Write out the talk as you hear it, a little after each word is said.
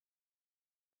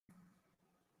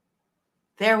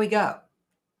There we go.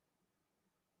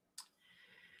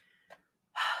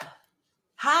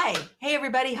 Hi. Hey,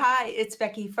 everybody. Hi, it's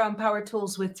Becky from Power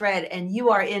Tools with Thread, and you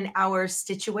are in our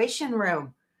Stitchuation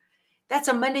Room. That's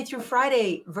a Monday through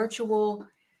Friday virtual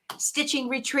stitching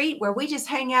retreat where we just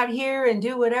hang out here and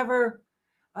do whatever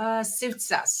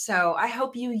suits us. So I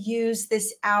hope you use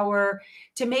this hour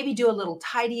to maybe do a little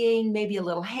tidying, maybe a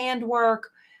little handwork,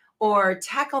 or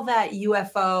tackle that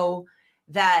UFO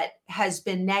that has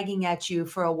been nagging at you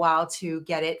for a while to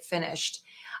get it finished.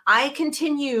 I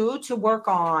continue to work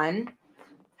on,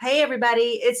 hey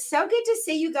everybody, it's so good to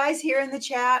see you guys here in the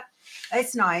chat.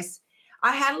 It's nice.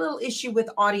 I had a little issue with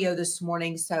audio this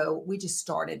morning, so we just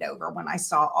started over when I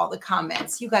saw all the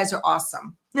comments. You guys are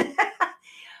awesome.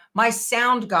 My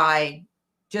sound guy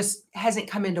just hasn't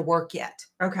come into work yet.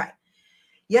 Okay.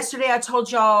 Yesterday I told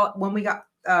y'all when we got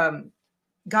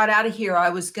out of here, I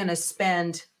was going to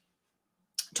spend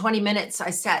 20 minutes. I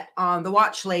sat on the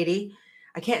watch lady.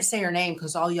 I can't say her name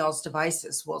because all y'all's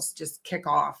devices will just kick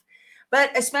off.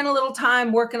 But I spent a little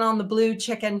time working on the blue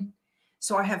chicken.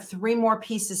 So I have 3 more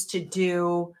pieces to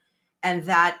do. And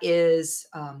that is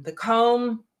the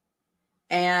comb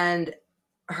and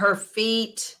her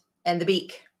feet and the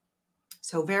beak.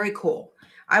 So very cool.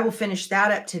 I will finish that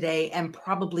up today and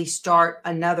probably start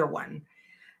another one.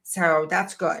 So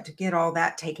that's good to get all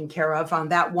that taken care of on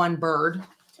that one bird.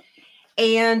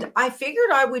 And I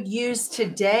figured I would use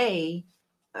today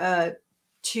who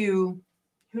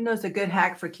knows a good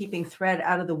hack for keeping thread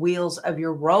out of the wheels of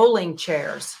your rolling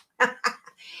chairs.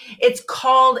 It's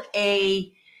called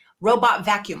a robot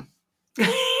vacuum.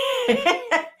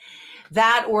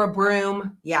 That or a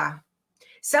broom. Yeah.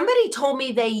 Somebody told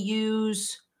me they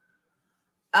use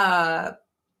a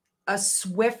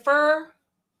Swiffer.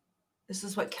 This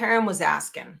is what Karen was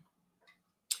asking.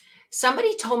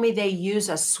 Somebody told me they use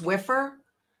a Swiffer.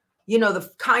 You know, the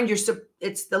kind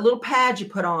it's the little pad you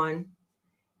put on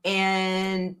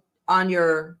and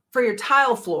for your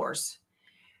tile floors,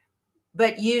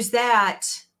 but use that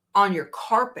on your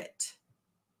carpet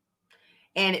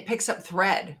and it picks up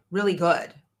thread really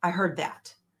good. I heard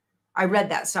that. I read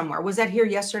that somewhere. Was that here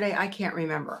yesterday? I can't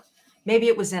remember. Maybe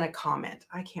it was in a comment.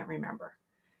 I can't remember.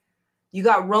 You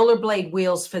got rollerblade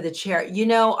wheels for the chair. You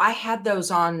know, I had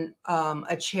those on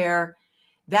a chair.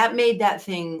 That made that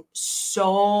thing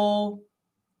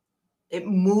it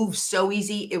moved so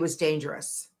easy. It was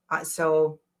dangerous.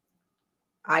 So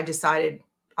I decided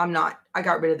I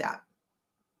got rid of that.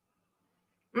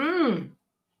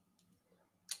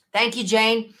 Thank you,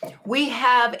 Jane. We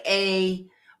have a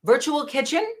virtual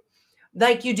kitchen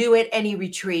like you do at any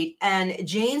retreat. And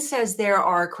Jane says there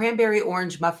are cranberry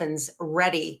orange muffins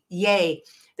ready. Yay.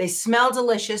 They smell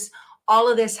delicious. All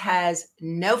of this has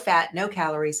no fat, no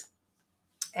calories.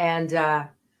 And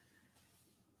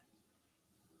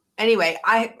anyway,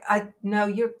 I know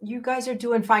you guys are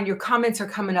doing fine. Your comments are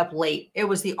coming up late. It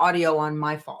was the audio on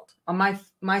my fault, on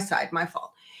my side, my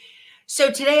fault. So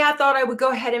today I thought I would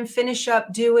go ahead and finish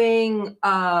up doing,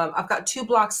 I've got 2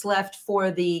 blocks left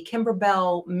for the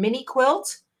Kimberbell mini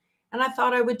quilt. And I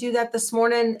thought I would do that this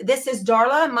morning. This is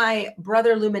Darla, my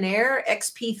Brother Luminaire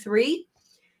XP3.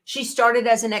 She started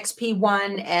as an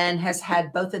XP1 and has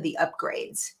had both of the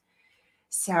upgrades.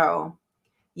 So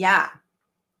yeah,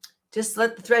 just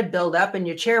let the thread build up and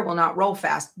your chair will not roll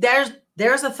fast. There's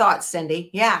a thought, Cindy.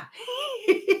 Yeah.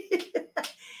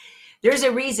 There's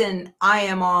a reason I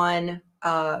am on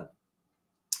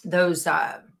those,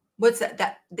 what's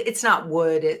that? It's not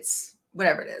wood. It's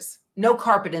whatever it is. No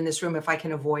carpet in this room if I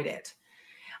can avoid it.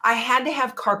 I had to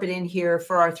have carpet in here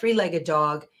for our 3-legged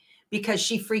dog because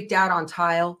she freaked out on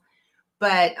tile,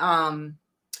 but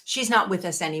she's not with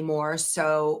us anymore.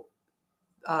 So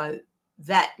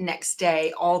that next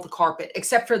day, all the carpet,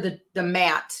 except for the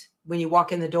mat, when you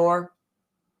walk in the door,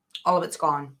 all of it's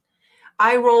gone.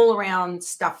 I roll around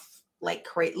stuff like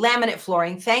laminate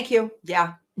flooring. Thank you.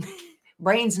 Yeah.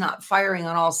 Brain's not firing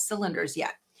on all cylinders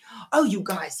yet. Oh, you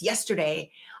guys, yesterday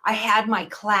I had my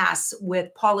class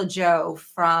with Paula Jo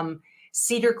from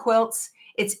Cedar Quilts.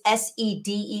 It's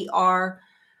SEDER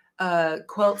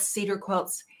quilts, Cedar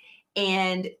Quilts.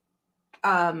 And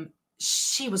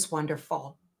she was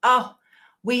wonderful. Oh,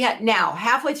 now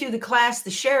halfway through the class, the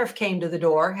sheriff came to the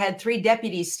door, had 3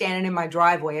 deputies standing in my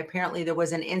driveway. Apparently there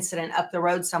was an incident up the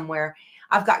road somewhere.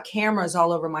 I've got cameras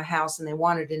all over my house and they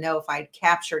wanted to know if I'd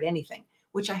captured anything,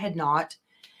 which I had not.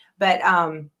 But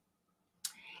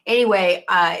anyway,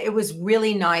 it was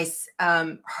really nice.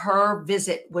 Her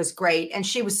visit was great. And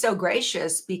she was so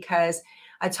gracious because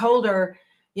I told her,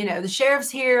 you know, the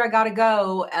sheriff's here, I got to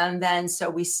go. And then so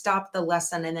we stopped the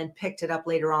lesson and then picked it up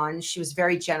later on. She was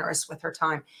very generous with her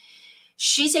time.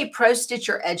 She's a pro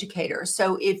stitcher educator.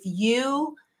 So if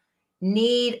you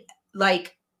need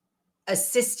like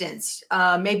assistance,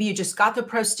 maybe you just got the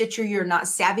pro stitcher, you're not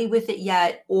savvy with it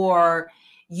yet, or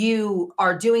you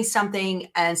are doing something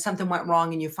and something went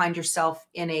wrong and you find yourself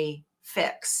in a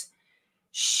fix.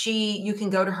 You can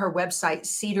go to her website,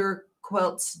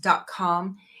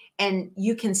 cedarquilts.com, and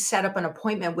you can set up an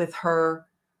appointment with her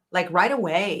like right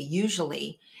away,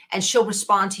 usually, and she'll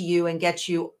respond to you and get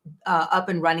you up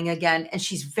and running again. And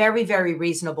she's very, very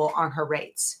reasonable on her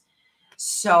rates.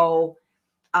 So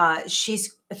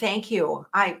thank you.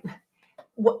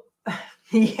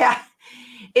 Yeah,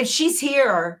 if she's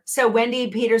here. So Wendy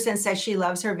Peterson says she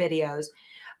loves her videos.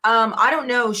 I don't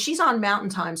know. She's on Mountain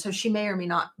Time, so she may or may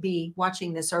not be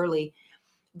watching this early.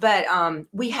 But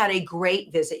we had a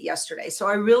great visit yesterday. So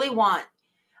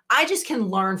I just can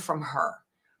learn from her,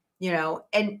 you know,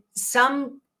 and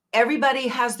everybody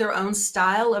has their own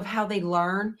style of how they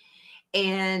learn.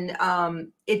 And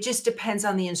it just depends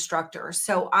on the instructor.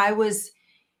 So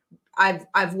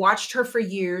I've watched her for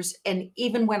years. And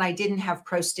even when I didn't have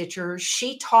pro stitcher,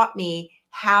 she taught me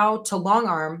how to long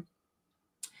arm,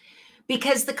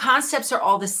 because the concepts are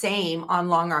all the same on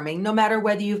long arming, no matter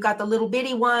whether you've got the little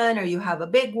bitty one or you have a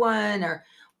big one or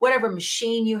whatever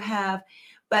machine you have.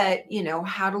 But, you know,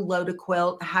 how to load a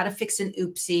quilt, how to fix an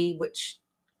oopsie, which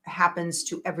happens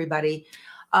to everybody.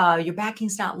 Your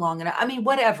backing's not long enough. I mean,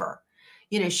 whatever,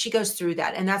 you know, she goes through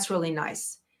that, and that's really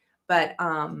nice. But,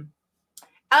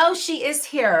 oh, she is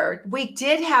here. We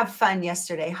did have fun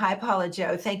yesterday. Hi, Paula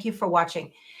Joe. Thank you for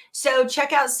watching. So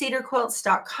check out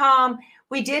cedarquilts.com.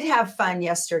 We did have fun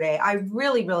yesterday. I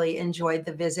really, really enjoyed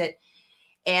the visit.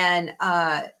 And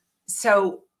and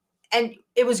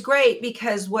it was great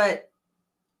because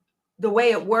the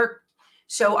way it worked.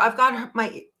 So I've got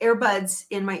my earbuds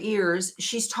in my ears.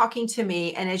 She's talking to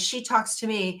me. And as she talks to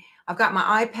me, I've got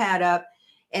my iPad up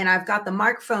and I've got the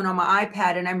microphone on my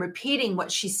iPad, and I'm repeating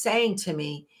what she's saying to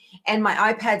me. And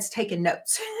my iPad's taking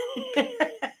notes.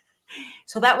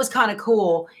 So that was kind of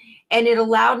cool. And it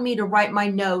allowed me to write my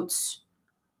notes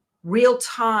real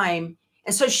time.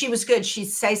 And so she was good. She'd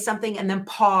say something and then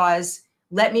pause,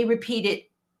 let me repeat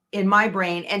it in my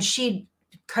brain. And she'd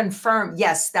confirm,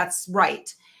 yes, that's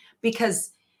right.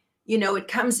 Because, you know, it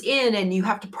comes in and you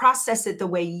have to process it the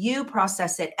way you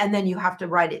process it. And then you have to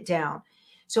write it down.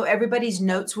 So everybody's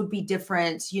notes would be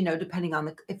different, you know, depending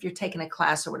on if you're taking a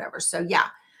class or whatever. So yeah,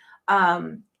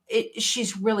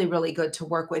 she's really, really good to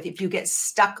work with. If you get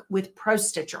stuck with Pro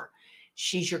Stitcher,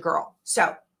 she's your girl.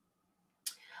 So,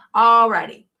 all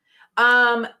righty.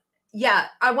 Yeah,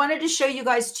 I wanted to show you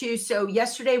guys too. So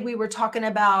yesterday we were talking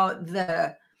about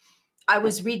I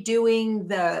was redoing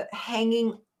the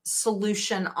hanging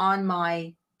solution on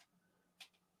my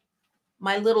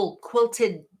little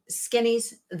quilted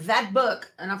skinnies. That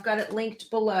book, and I've got it linked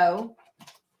below.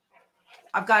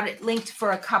 I've got it linked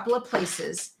for a couple of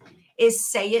places, is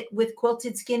Say It with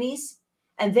Quilted Skinnies.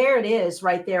 And there it is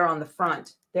right there on the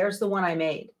front. There's the one I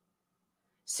made.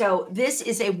 So this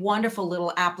is a wonderful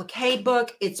little applique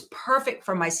book. It's perfect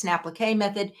for my snapplique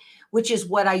method, which is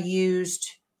what I used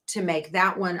to make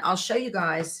that one. I'll show you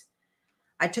guys.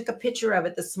 I took a picture of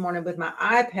it this morning with my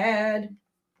iPad.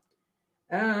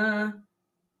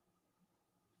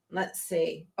 Let's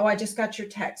see. Oh, I just got your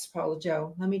text, Paula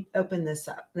Joe. Let me open this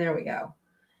up. There we go.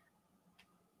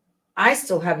 I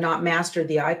still have not mastered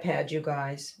the iPad, you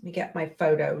guys. Let me get my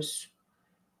photos.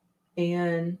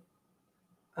 And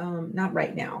not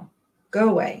right now. Go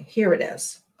away. Here it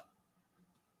is.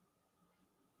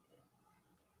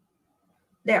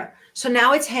 There. So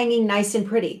now it's hanging nice and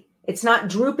pretty. It's not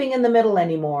drooping in the middle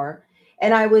anymore.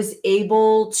 And I was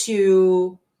able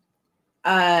to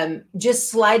just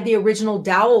slide the original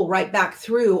dowel right back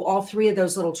through all three of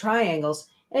those little triangles.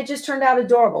 And it just turned out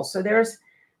adorable. So there's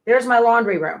my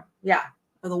laundry room. Yeah.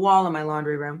 Or the wall in my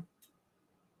laundry room.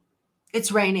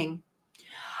 It's raining.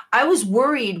 I was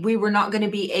worried we were not going to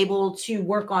be able to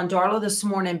work on Darla this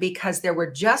morning because there were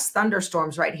just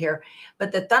thunderstorms right here.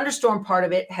 But the thunderstorm part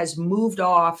of it has moved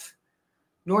off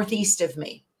northeast of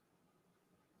me.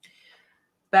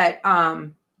 But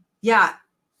yeah,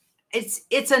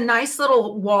 it's a nice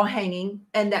little wall hanging,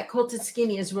 and that quilted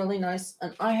skinny is really nice.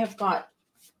 And I have got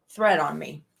thread on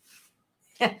me.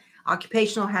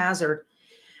 Occupational hazard.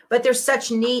 But there's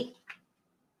such neat,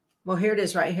 well, here it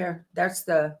is right here. That's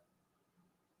the,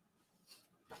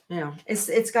 you know,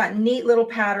 it's got neat little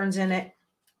patterns in it.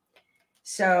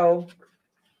 So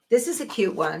this is a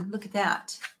cute one. Look at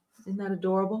that. Isn't that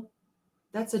adorable?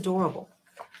 That's adorable.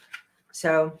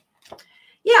 So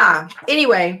yeah,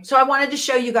 anyway, so I wanted to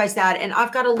show you guys that. And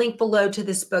I've got a link below to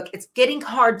this book. It's getting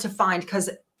hard to find because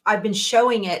I've been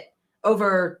showing it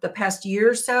over the past year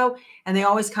or so, and they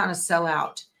always kind of sell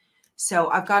out. So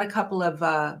I've got a couple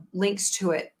of links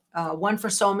to it. One for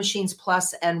Soul Machines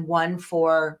Plus and one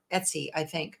for Etsy, I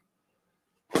think.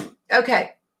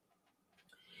 Okay.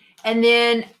 And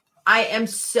then I am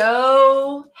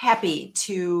so happy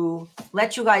to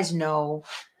let you guys know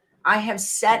I have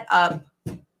set up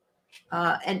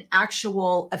an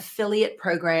actual affiliate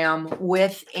program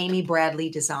with Amy Bradley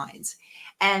Designs.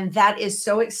 And that is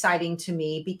so exciting to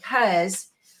me because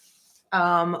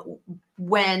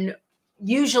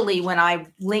usually when I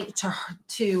link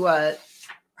to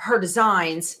her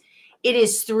designs, it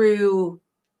is through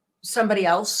somebody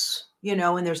else, you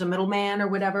know, and there's a middleman or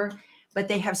whatever, but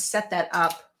they have set that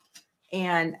up,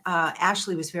 and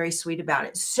Ashley was very sweet about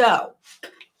it. So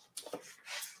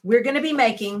we're going to be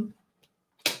making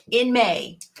in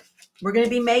May, we're going to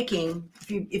be making,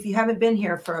 if you haven't been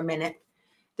here for a minute,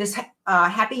 this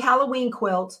Happy Halloween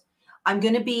quilt. I'm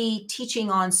going to be teaching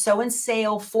on Sew and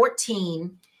Sail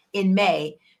 14 in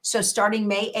May. So starting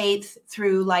May 8th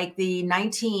through like the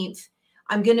 19th,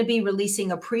 I'm going to be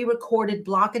releasing a pre-recorded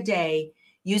block a day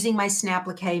using my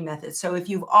Snaplique method. So if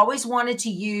you've always wanted to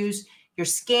use your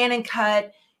scan and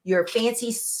cut, your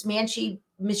fancy smanchy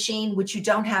machine, which you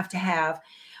don't have to have,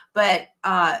 but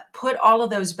put all of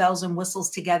those bells and whistles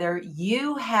together,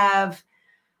 you have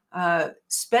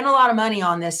spent a lot of money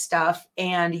on this stuff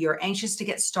and you're anxious to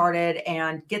get started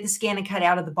and get the scan and cut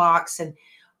out of the box. And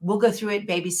we'll go through it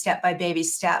baby step by baby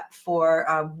step.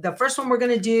 For the first one we're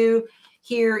going to do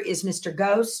here is Mr.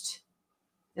 Ghost.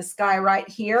 This guy right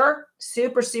here,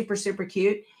 super, super, super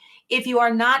cute. If you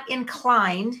are not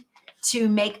inclined to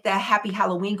make the Happy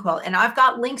Halloween quilt, and I've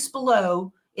got links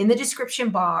below in the description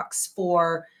box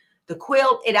for the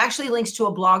quilt. It actually links to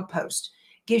a blog post,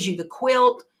 gives you the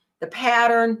quilt, the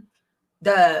pattern,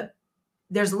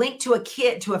 there's a link to a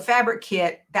kit, to a fabric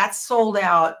kit that's sold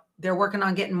out. They're working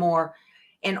on getting more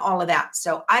and all of that.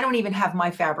 So I don't even have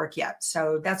my fabric yet.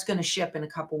 So that's going to ship in a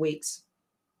couple weeks.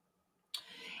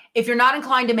 If you're not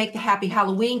inclined to make the Happy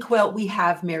Halloween quilt, we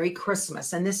have Merry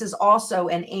Christmas. And this is also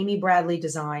an Amy Bradley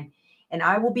design. And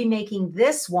I will be making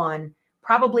this one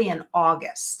probably in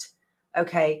August.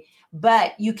 Okay.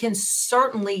 But you can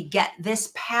certainly get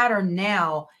this pattern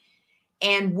now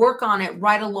and work on it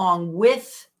right along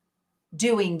with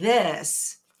doing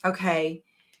this. Okay.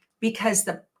 Because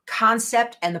the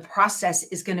concept and the process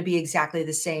is going to be exactly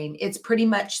the same. It's pretty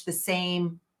much the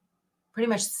same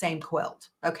quilt.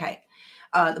 Okay.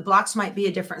 The blocks might be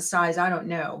a different size. I don't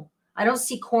know. I don't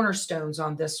see cornerstones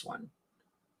on this one,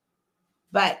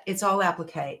 but it's all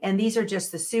applique. And these are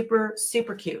just the super,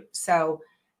 super cute. So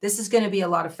this is going to be a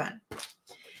lot of fun.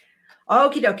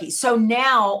 Okie dokie. So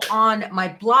now on my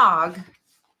blog,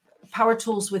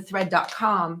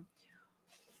 powertoolswiththread.com,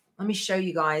 let me show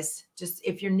you guys, just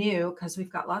if you're new, because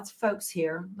we've got lots of folks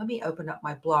here. Let me open up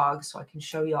my blog so I can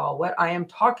show you all what I am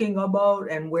talking about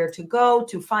and where to go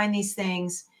to find these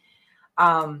things.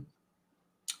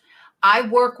 I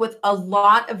work with a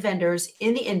lot of vendors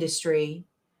in the industry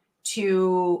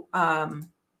to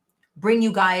bring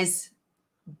you guys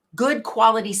good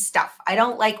quality stuff. I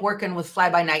don't like working with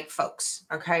fly-by-night folks,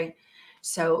 okay?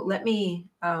 So let me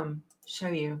show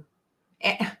you.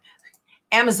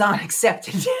 Amazon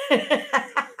accepted.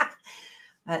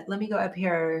 Let me go up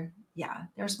here. Yeah,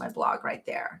 there's my blog right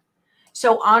there.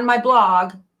 So on my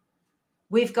blog,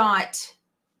 we've got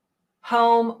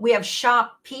home. We have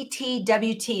shop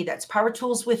PTWT. That's Power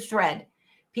Tools with Thread.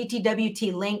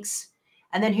 PTWT links.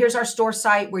 And then here's our store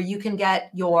site where you can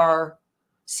get your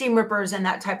seam rippers and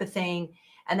that type of thing.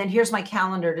 And then here's my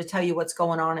calendar to tell you what's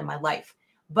going on in my life.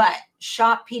 But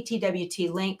shop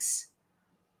PTWT links.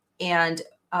 And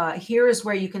here is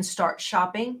where you can start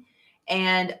shopping.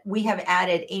 And we have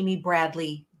added Amy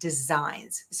Bradley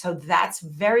designs. So that's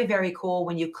very, very cool.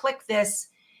 When you click this,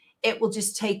 it will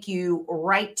just take you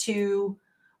right to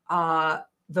the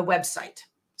website.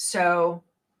 So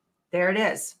there it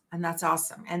is. And that's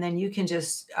awesome. And then you can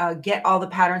just get all the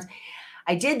patterns.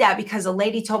 I did that because a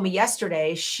lady told me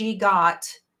yesterday she got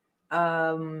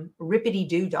Rippity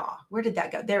Doodah. Where did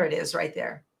that go? There it is right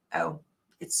there. Oh,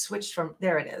 it switched from,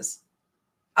 there it is.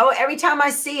 Oh, every time I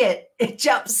see it, it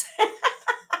jumps.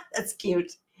 That's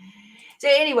cute. So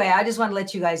anyway, I just want to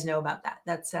let you guys know about that.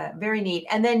 That's very neat.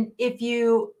 And then if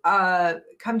you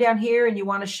come down here and you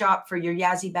want to shop for your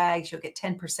Yazzie bags, you'll get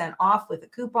 10% off with a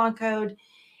coupon code.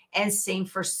 And same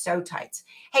for Sew Tights.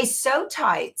 Hey, Sew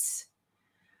Tights.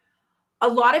 A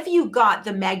lot of you got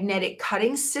the magnetic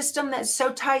cutting system that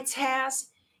Sew Tights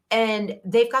has. And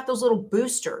they've got those little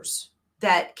boosters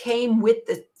that came with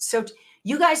the Sew.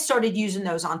 You guys started using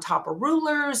those on top of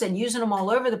rulers and using them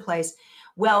all over the place.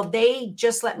 Well, they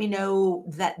just let me know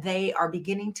that they are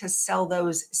beginning to sell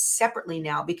those separately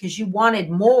now because you wanted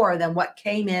more than what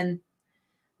came in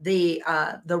the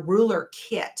ruler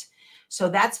kit. So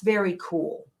that's very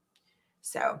cool.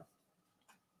 So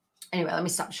anyway, let me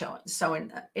stop showing. So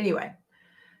anyway,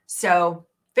 so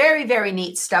very, very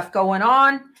neat stuff going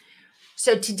on.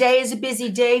 So today is a busy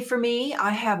day for me. I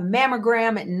have a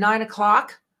mammogram at 9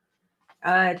 o'clock.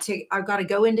 I've got to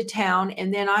go into town,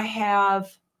 and then I have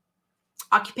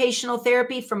occupational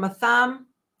therapy for my thumb.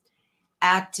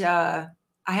 I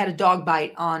had a dog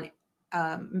bite on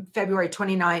February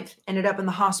 29th. Ended up in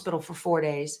the hospital for 4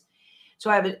 days.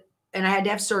 So I had to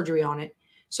have surgery on it.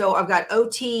 So I've got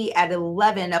OT at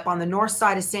 11 up on the north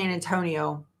side of San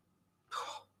Antonio.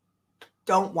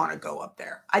 Don't want to go up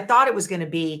there. I thought it was going to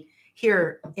be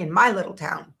here in my little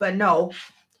town, but no,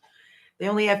 they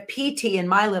only have PT in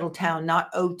my little town, not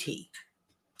OT.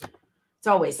 It's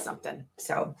always something.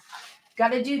 So got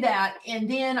to do that. And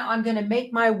then I'm going to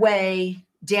make my way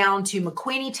down to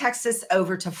McQueenie, Texas,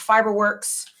 over to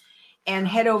Fiberworks and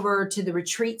head over to the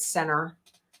retreat center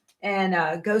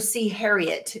and go see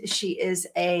Harriet. She is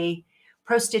a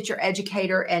pro stitcher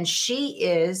educator, and she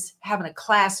is having a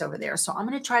class over there. So I'm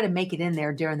going to try to make it in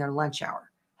there during their lunch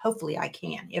hour. Hopefully I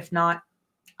can. If not,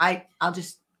 I'll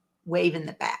just wave in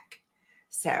the back.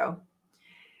 So,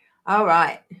 all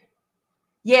right.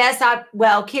 Yes,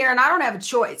 well, Karen, I don't have a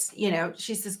choice. You know,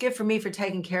 she says, good for me for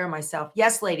taking care of myself.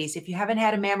 Yes, ladies, if you haven't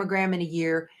had a mammogram in a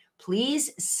year,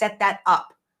 please set that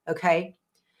up. Okay.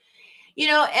 You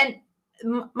know, and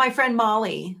my friend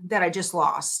Molly that I just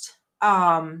lost,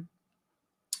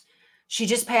 she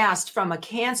just passed from a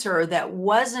cancer that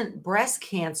wasn't breast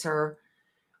cancer,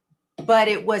 but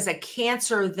it was a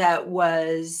cancer that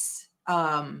was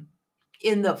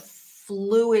in the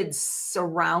fluid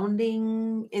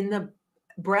surrounding in the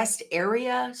breast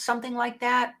area, something like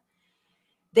that.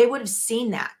 They would have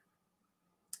seen that.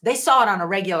 They saw it on a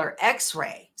regular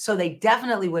x-ray. So they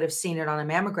definitely would have seen it on a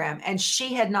mammogram. And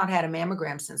she had not had a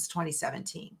mammogram since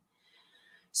 2017.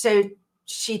 So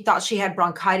she thought she had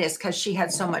bronchitis because she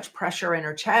had so much pressure in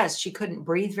her chest. She couldn't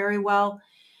breathe very well.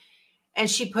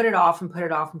 And she put it off and put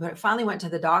it off and put it. Finally went to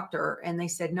the doctor and they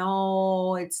said,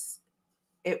 no,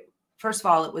 first of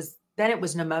all, it was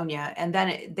pneumonia. And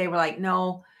then they were like,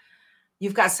 no,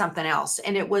 you've got something else.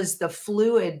 And it was the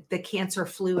fluid, the cancer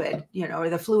fluid, you know, or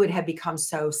the fluid had become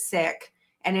so sick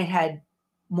and it had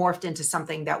morphed into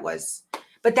something that was,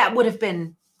 but that would have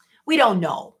been, we don't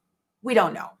know. We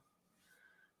don't know.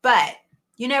 But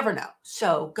you never know.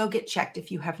 So go get checked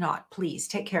if you have not. Please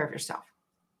take care of yourself.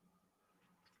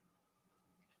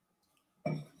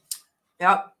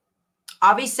 Yep.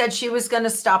 Avi said she was going to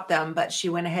stop them, but she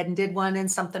went ahead and did one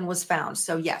and something was found.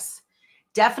 So yes,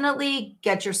 definitely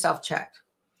get yourself checked.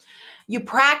 You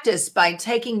practice by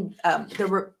taking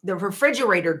the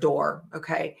refrigerator door,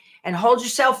 okay, and hold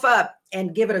yourself up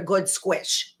and give it a good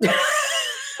squish.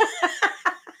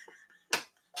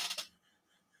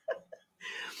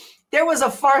 There was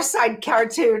a Far Side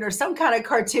cartoon or some kind of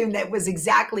cartoon that was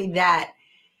exactly that.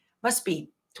 Must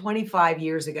be 25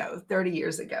 years ago, 30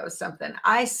 years ago, something.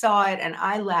 I saw it and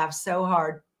I laughed so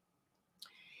hard.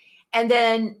 And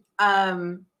then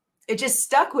it just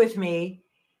stuck with me.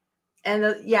 And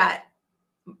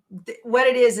what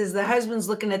it is the husband's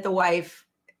looking at the wife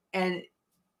and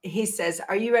he says,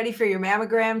 are you ready for your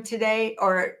mammogram today?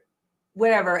 Or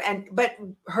whatever. But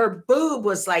her boob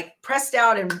was like pressed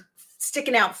out and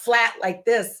sticking out flat like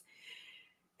this.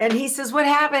 And he says, what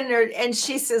happened? And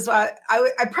she says, well,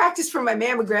 I practiced for my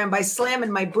mammogram by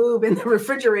slamming my boob in the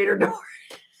refrigerator door.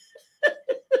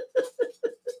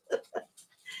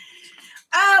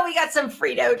 Oh, we got some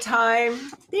Frito time.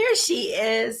 There she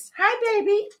is. Hi,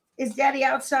 baby. Is Daddy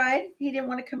outside? He didn't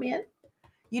want to come in?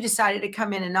 You decided to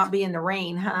come in and not be in the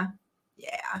rain, huh?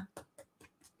 Yeah.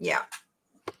 Yeah.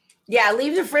 Yeah,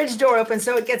 leave the fridge door open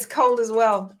so it gets cold as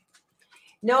well.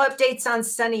 No updates on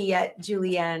Sunny yet,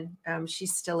 Julianne.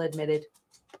 She's still admitted.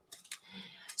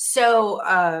 So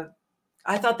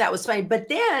I thought that was funny. But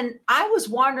then I was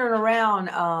wandering around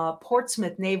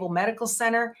Portsmouth Naval Medical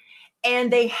Center,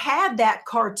 and they had that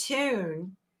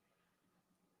cartoon.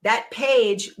 That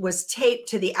page was taped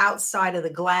to the outside of the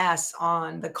glass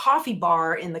on the coffee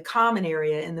bar in the common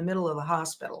area in the middle of the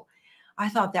hospital. I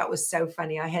thought that was so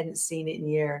funny. I hadn't seen it in a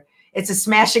year. It's a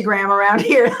smash-o-gram around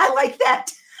here. I like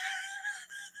that.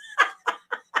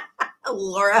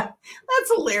 Laura,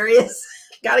 that's hilarious.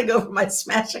 Gotta go for my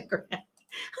smash-o-gram.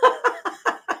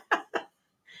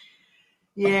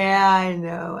 Yeah, I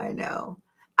know.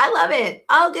 I love it.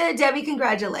 Oh, good, Debbie,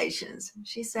 congratulations.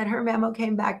 She said her memo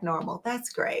came back normal.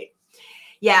 That's great.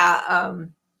 Yeah,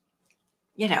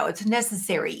 you know, it's a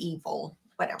necessary evil.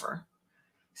 whatever.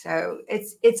 So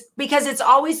it's because it's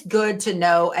always good to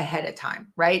know ahead of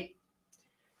time, right?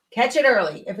 Catch it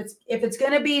early. If it's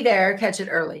going to be there, catch it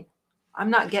early.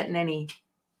 I'm not getting any.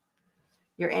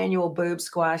 Your annual boob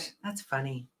squash. That's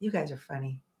funny. You guys are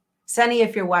funny. Sunny,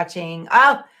 if you're watching.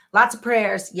 Oh, lots of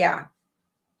prayers. Yeah.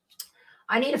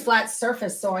 I need a flat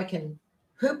surface so I can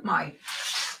hoop my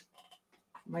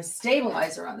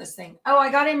stabilizer on this thing. Oh,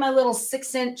 I got in my little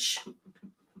 6-inch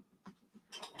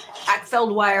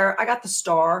Ackfeld wire. I got the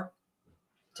star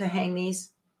to hang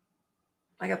these.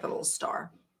 I got the little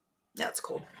star. That's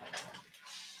cool.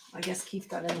 I guess Keith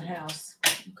got in the house.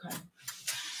 Okay.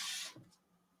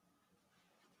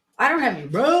 I don't have any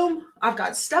room. I've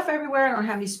got stuff everywhere. I don't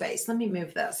have any space. Let me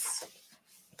move this.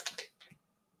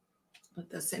 Put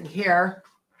this in here.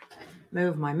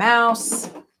 Move my mouse.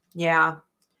 Yeah.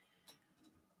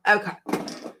 Okay.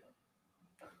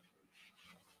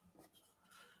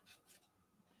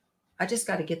 I just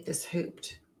got to get this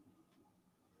hooped.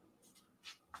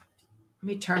 Let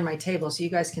me turn my table so you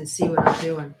guys can see what I'm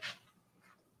doing.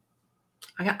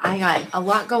 I got a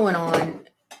lot going on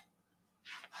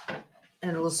in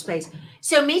a little space.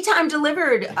 So Me Time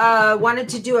Delivered wanted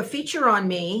to do a feature on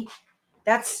me.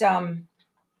 That's you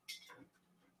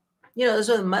know,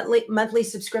 those are the monthly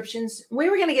subscriptions.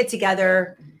 We were going to get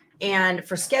together, and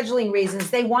for scheduling reasons,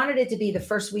 they wanted it to be the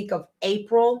first week of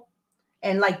April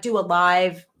and like do a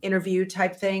live interview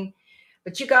type thing.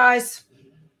 But you guys,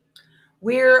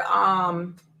 we're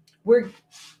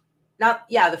not,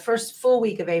 yeah, the first full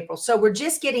week of April. So we're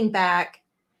just getting back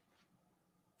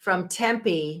from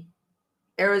Tempe,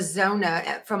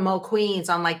 Arizona, from Mo Queens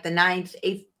on like the 9th,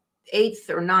 8th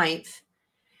or 9th.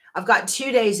 I've got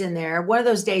 2 days in there. One of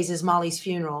those days is Molly's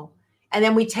funeral. And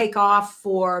then we take off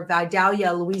for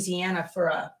Vidalia, Louisiana for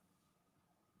a,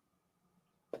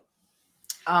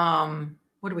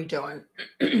 what are we doing?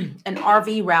 An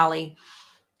RV rally.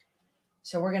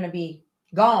 So we're going to be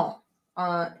gone.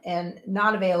 And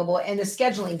not available, and the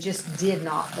scheduling just did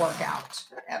not work out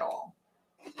at all.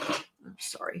 I'm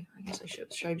sorry. I guess I should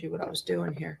have showed you what I was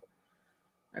doing here.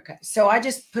 Okay, so I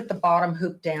just put the bottom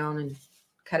hoop down and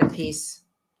cut a piece.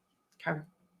 Okay.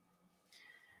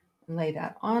 And lay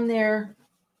that on there.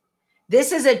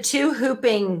 This is a 2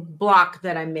 hooping block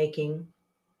that I'm making.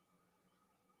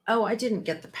 Oh, I didn't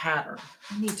get the pattern.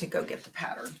 I need to go get the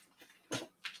pattern.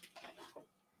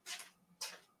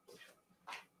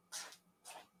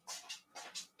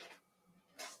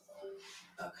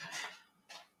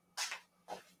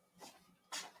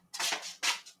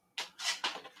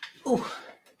 Ooh,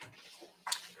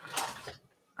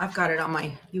 I've got it on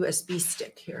my USB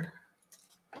stick here.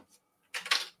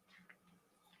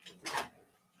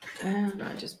 And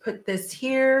I just put this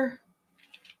here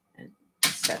and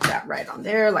set that right on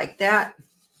there like that.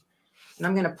 And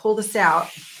I'm going to pull this out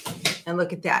and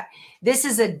look at that. This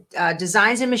is a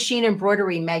Designs and Machine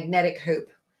Embroidery magnetic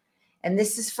hoop. And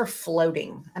this is for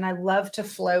floating. And I love to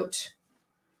float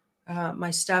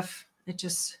my stuff. It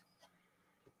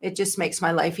just makes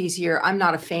my life easier. I'm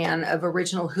not a fan of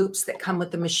original hoops that come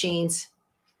with the machines.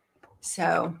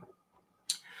 So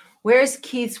where's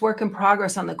Keith's work in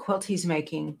progress on the quilt he's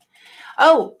making?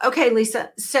 Oh, okay,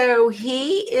 Lisa. So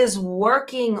he is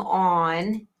working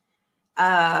on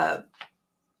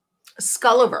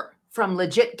Sculliver from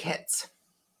Legit Kits.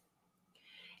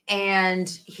 And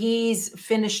he's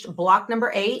finished block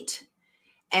number 8.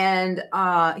 And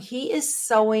he is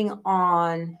sewing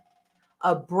on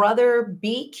a Brother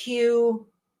BQ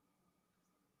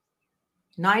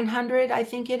 900, I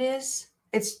think it is.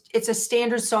 It's a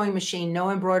standard sewing machine, no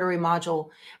embroidery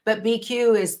module, but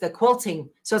BQ is the quilting.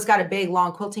 So it's got a big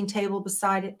long quilting table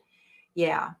beside it.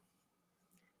 Yeah.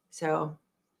 So,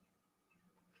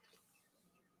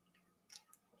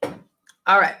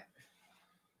 all right.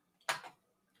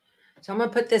 So I'm going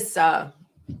to put this, have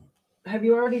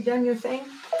you already done your thing,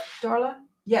 Darla?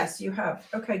 Yes, you have.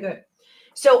 Okay, good.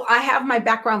 So I have my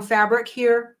background fabric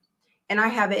here, and I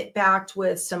have it backed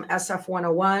with some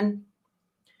SF101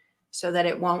 so that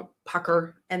it won't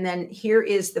pucker. And then here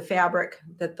is the fabric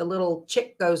that the little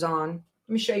chick goes on.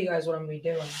 Let me show you guys what I'm going to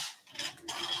be doing.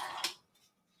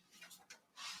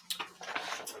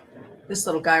 This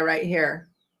little guy right here,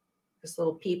 this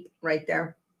little peep right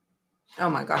there. Oh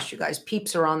my gosh, you guys,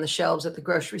 peeps are on the shelves at the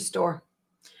grocery store.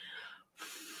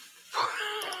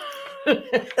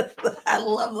 I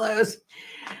love those.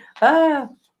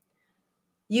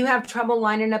 You have trouble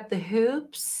lining up the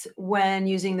hoops when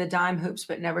using the dime hoops,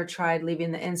 but never tried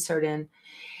leaving the insert in.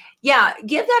 Yeah,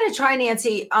 give that a try,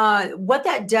 Nancy. What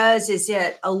that does is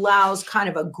it allows kind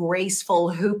of a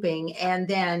graceful hooping, and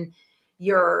then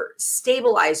your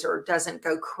stabilizer doesn't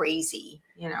go crazy.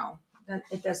 You know,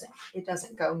 It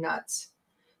doesn't go nuts.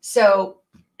 So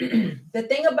the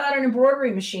thing about an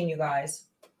embroidery machine, you guys,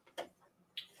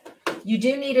 you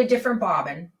do need a different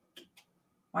bobbin.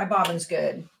 My bobbin's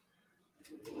good.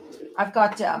 I've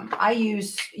got, you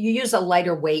use a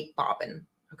lighter weight bobbin.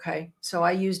 Okay. So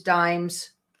I use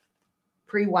dimes,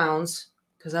 pre-wounds,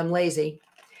 because I'm lazy.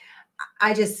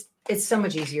 It's so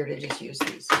much easier to just use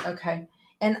these. Okay.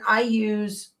 And I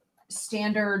use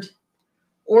standard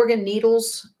organ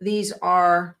needles. These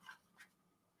are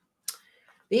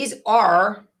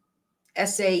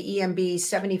SAEMB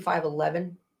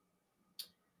 7511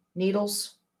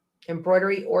 needles,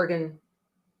 embroidery organ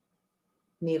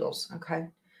needles. Okay.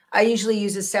 I usually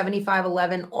use a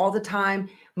 7511 all the time,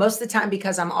 most of the time,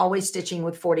 because I'm always stitching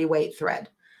with 40 weight thread.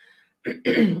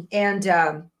 And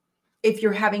if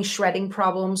you're having shredding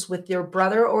problems with your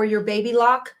brother or your baby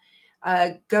lock,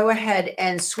 go ahead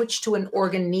and switch to an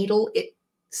organ needle.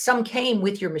 Some came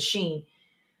with your machine,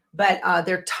 but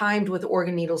they're timed with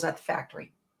organ needles at the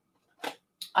factory.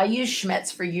 I use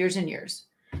Schmetz for years and years.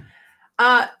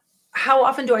 How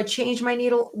often do I change my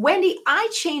needle? Wendy, I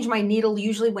change my needle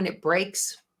usually when it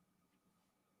breaks.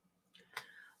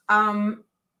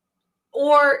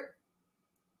 Or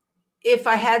if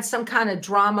I had some kind of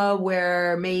drama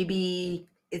where maybe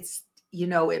it's,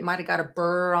 it might have got a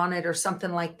burr on it or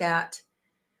something like that.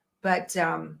 But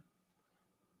I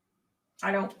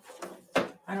don't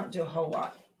do a whole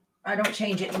lot. I don't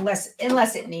change it unless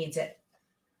it needs it.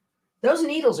 Those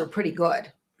needles are pretty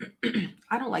good.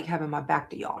 I don't like having my back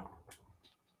to y'all.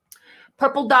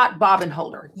 Purple dot bobbin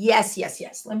holder. Yes, yes,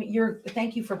 yes.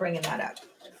 Thank you for bringing that up.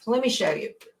 So let me show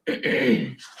you.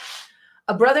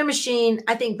 A brother machine,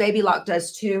 I think Baby Lock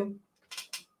does too.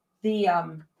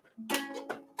 Your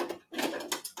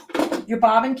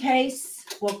bobbin case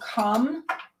will come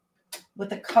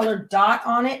with a colored dot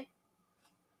on it.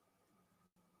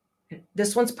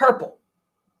 This one's purple.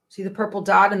 See the purple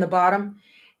dot in the bottom?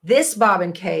 This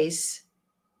bobbin case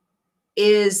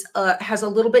has a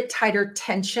little bit tighter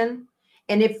tension.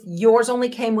 And if yours only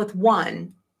came with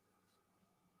one,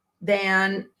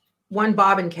 then one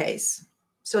bobbin case.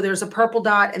 So there's a purple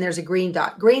dot and there's a green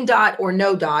dot. Green dot or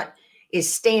no dot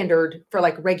is standard for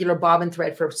like regular bobbin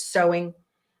thread for sewing.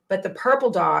 But the purple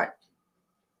dot,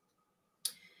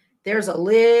 there's a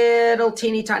little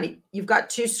teeny tiny. You've got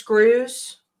two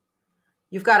screws.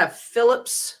 You've got a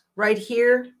Phillips right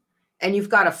here. And you've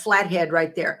got a flathead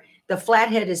right there. The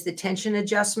flathead is the tension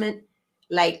adjustment,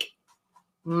 like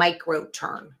micro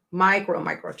turn.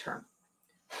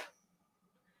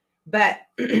 But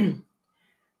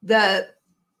the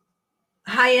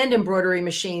high-end embroidery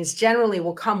machines generally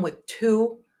will come with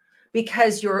two,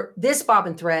 because this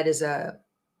bobbin thread is a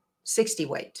 60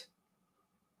 weight.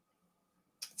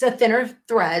 It's a thinner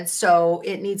thread, so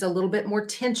it needs a little bit more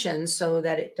tension so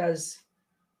that it does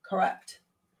correct.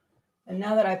 And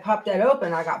now that I popped that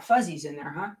open, I got fuzzies in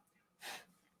there, huh?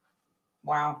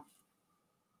 Wow.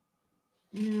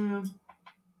 Yeah.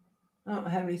 I don't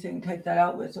have anything to take that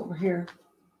out with over here.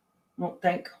 I don't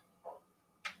think.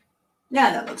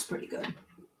 Yeah, that looks pretty good.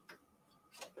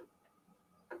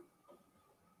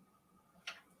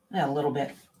 Yeah, a little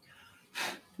bit.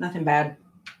 Nothing bad.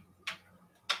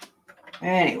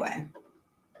 Anyway.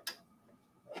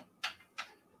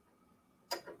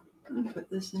 Let me put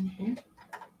this in here.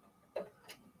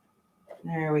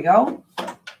 There we go.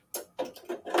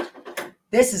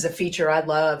 This is a feature I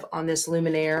love on this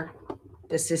luminaire.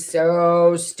 This is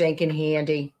so stinking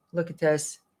handy. Look at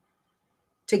this.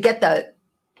 To get the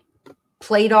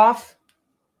plate off,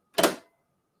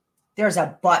 there's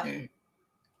a button.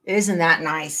 Isn't that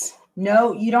nice?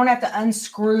 No, you don't have to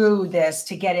unscrew this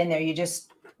to get in there. You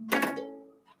just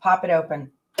pop it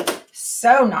open.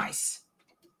 So nice.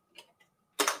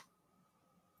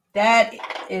 That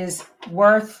is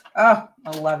worth, oh,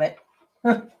 I love it.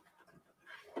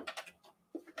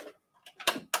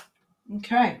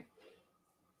 Okay.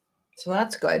 So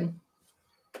that's good.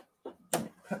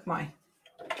 Put my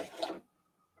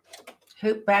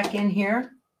hoop back in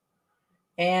here.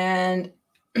 And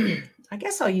I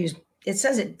guess I'll use, it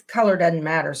says color doesn't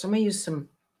matter. So I'm going to use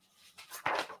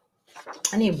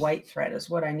I need white thread is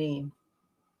what I need.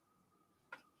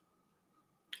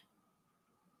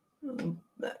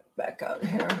 Back out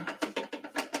here.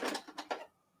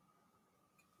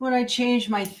 When I change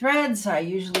my threads, I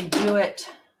usually do it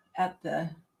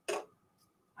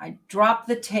I drop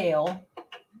the tail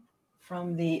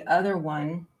from the other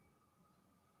one.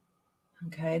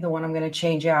 Okay, the one I'm going to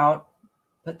change out.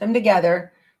 Put them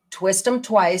together, twist them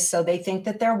twice so they think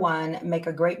that they're one, make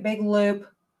a great big loop,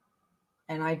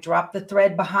 and I drop the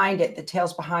thread behind it, the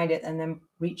tail's behind it, and then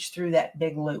reach through that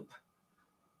big loop.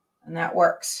 And that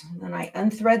works. And then I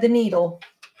unthread the needle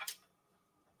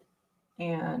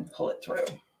and pull it through.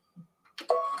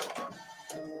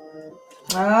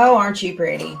 Oh, aren't you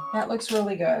pretty? That looks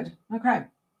really good. Okay.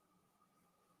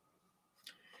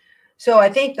 So I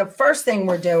think the first thing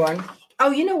we're doing,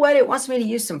 oh, you know what? It wants me to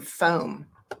use some foam.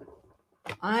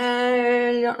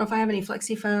 I don't know if I have any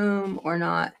flexi foam or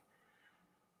not.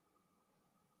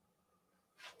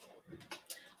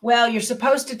 Well, you're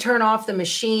supposed to turn off the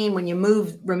machine when you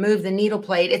remove the needle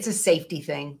plate. It's a safety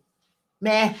thing.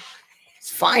 Meh,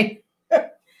 it's fine.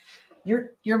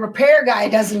 Your repair guy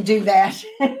doesn't do that.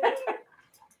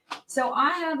 So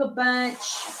I have a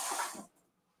bunch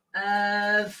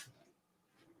of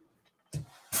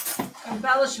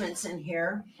embellishments in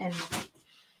here and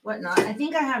whatnot. I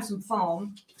think I have some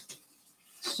foam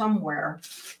somewhere.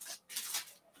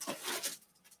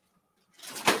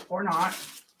 Or not.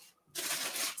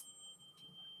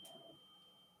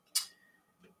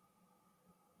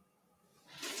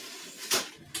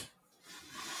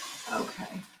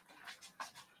 Okay.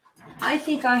 I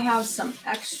think I have some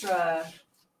extra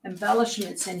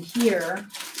embellishments in here.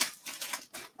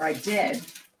 Or I did.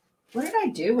 What did I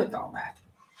do with all that?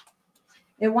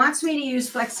 It wants me to use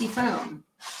flexi foam.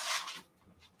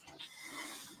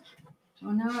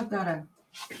 Oh, now I've got I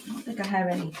don't think I have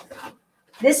any.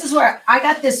 This is where I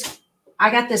got this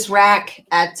rack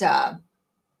at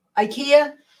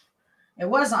IKEA. It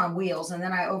was on wheels, and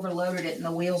then I overloaded it, and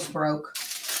the wheels broke.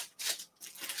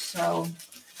 So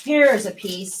here's a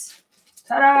piece.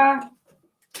 Ta-da!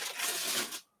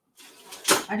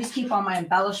 I just keep all my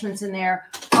embellishments in there.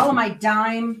 All of my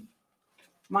dime,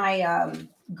 my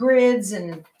grids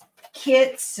and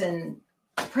kits and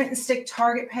print and stick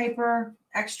target paper,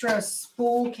 extra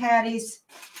spool caddies,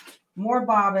 more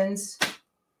bobbins,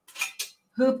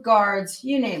 hoop guards,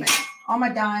 you name it. All my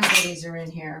dime goodies are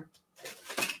in here.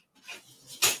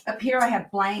 Up here I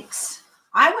have blanks.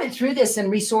 I went through this and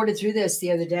resorted through this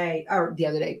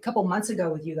a couple months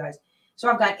ago with you guys. So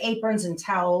I've got aprons and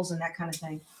towels and that kind of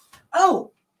thing.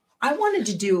 Oh, I wanted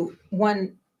to do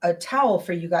a towel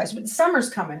for you guys, but summer's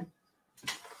coming.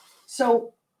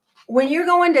 So when you're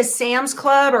going to Sam's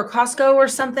Club or Costco or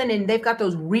something, and they've got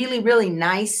those really, really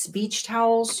nice beach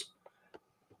towels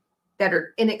that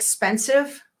are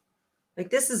inexpensive, like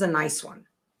this is a nice one.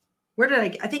 Where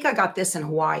did I think I got this in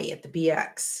Hawaii at the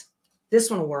BX. This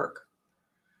one will work.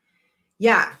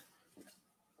 Yeah.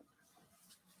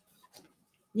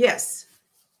 Yes.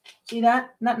 See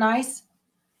that? Isn't that nice?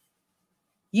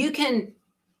 You can,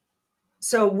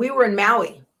 so we were in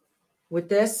Maui with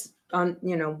this on,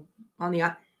 on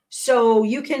the, so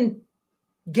you can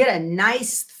get a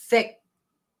nice thick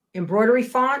embroidery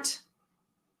font.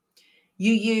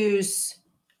 You use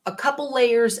a couple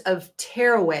layers of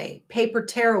tearaway, paper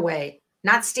tearaway,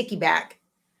 not sticky back,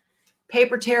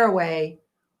 paper tearaway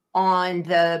on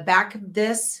the back of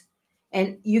this.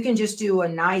 And you can just do a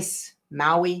nice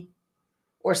Maui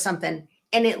or something.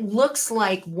 And it looks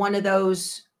like one of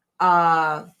those,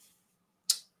 when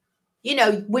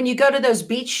you go to those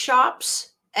beach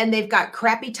shops and they've got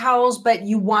crappy towels, but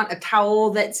you want a towel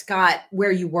that's got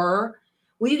where you were,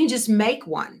 well, you can just make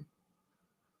one,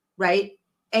 right?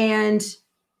 And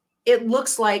it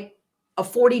looks like a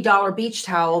 $40 beach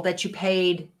towel that you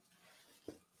paid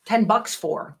 $10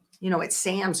 for, at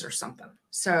Sam's or something.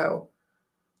 So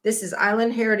this is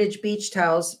Island Heritage Beach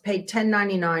Towels, paid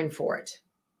 $10.99 for it.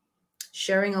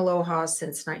 Sharing Aloha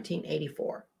since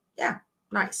 1984. Yeah,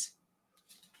 nice.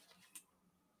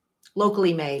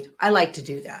 Locally made. I like to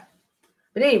do that.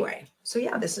 But anyway, so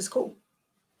yeah, this is cool.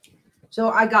 So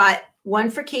I got one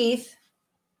for Keith.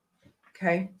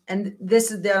 Okay. And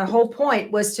this is the whole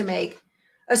point, was to make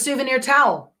a souvenir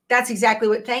towel. That's exactly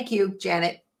what, thank you,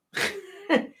 Janet.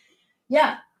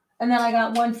 Yeah. And then I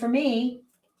got one for me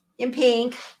in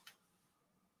pink.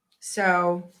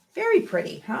 So very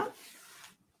pretty, huh?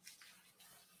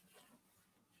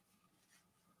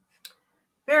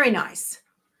 Very nice.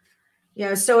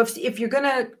 So if you're going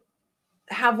to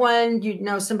have one,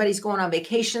 somebody's going on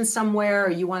vacation somewhere, or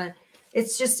you want to,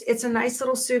 it's a nice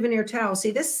little souvenir towel.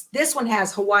 See, this one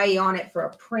has Hawaii on it for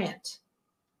a print.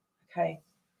 Okay.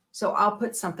 So I'll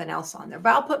put something else on there,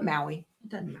 but I'll put Maui. It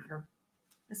doesn't matter.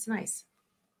 That's nice.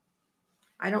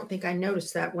 I don't think I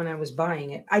noticed that when I was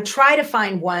buying it. I try to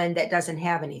find one that doesn't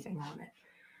have anything on it.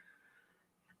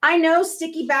 I know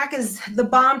sticky back is the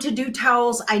bomb to do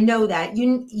towels. I know that.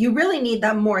 You really need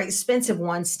the more expensive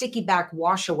one, sticky back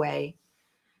wash away,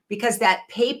 because that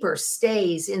paper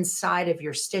stays inside of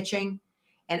your stitching.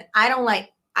 And I don't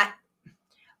like,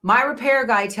 my repair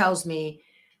guy tells me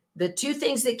the two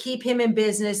things that keep him in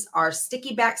business are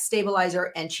sticky back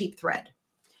stabilizer and cheap thread.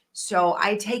 So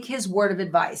I take his word of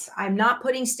advice. I'm not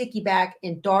putting sticky back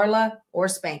in Darla or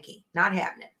Spanky. Not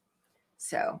happening.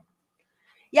 So,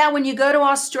 yeah, when you go to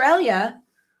Australia,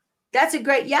 that's a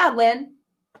great, yeah, Lynn.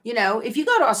 You know, if you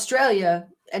go to Australia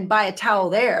and buy a towel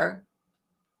there,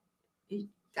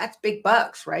 that's big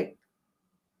bucks, right?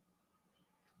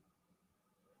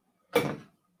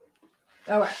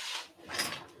 All right.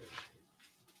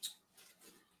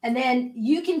 And then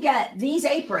you can get these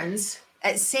aprons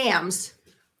at Sam's.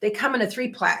 They come in a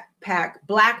 3-pack,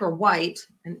 black or white.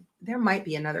 And there might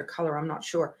be another color. I'm not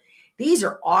sure. These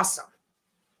are awesome.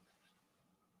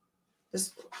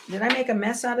 Did I make a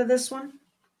mess out of this one?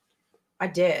 I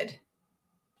did.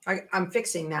 I'm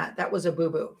fixing that. That was a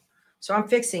boo-boo. So I'm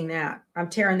fixing that. I'm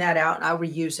tearing that out and I'll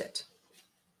reuse it.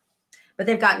 But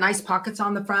they've got nice pockets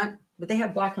on the front, but they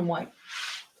have black and white.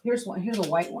 Here's one. Here's a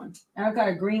white one. And I've got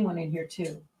a green one in here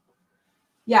too.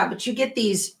 Yeah, but you get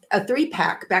these, a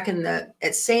 3-pack back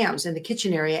at Sam's in the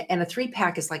kitchen area, and a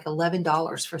 3-pack is like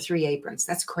 $11 for 3 aprons.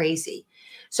 That's crazy.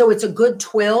 So it's a good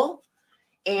twill,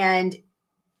 and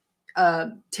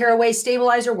tearaway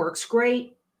stabilizer works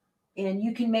great, and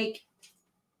you can make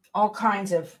all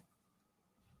kinds of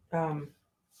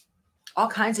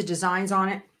designs on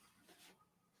it.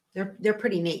 They're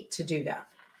pretty neat to do that.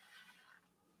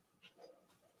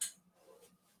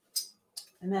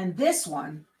 And then this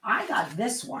one, I got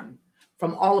this one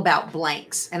from All About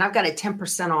Blanks, and I've got a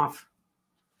 10% off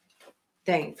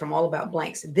thing from All About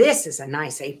Blanks. This is a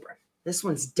nice apron. This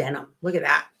one's denim. Look at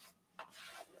that.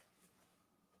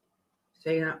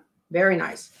 So, you know, very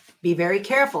nice. Be very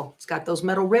careful. It's got those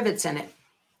metal rivets in it.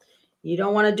 You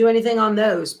don't want to do anything on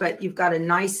those, but you've got a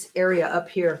nice area up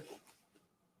here.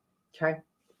 Okay.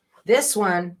 This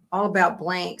one, All About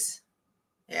Blanks.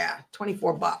 Yeah,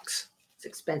 24 bucks. It's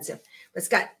expensive, but it's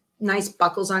got nice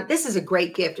buckles on it. This is a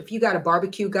great gift. If you got a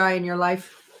barbecue guy in your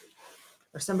life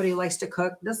or somebody who likes to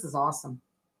cook, this is awesome.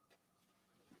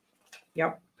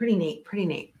 Yep. Pretty neat. Pretty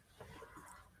neat.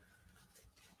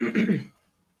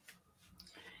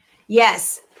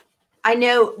 Yes. I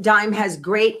know Dime has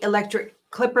great electric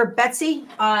clipper. Betsy,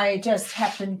 I just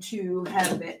happen to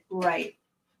have it right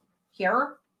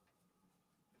here.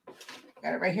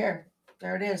 Got it right here.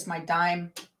 There it is. My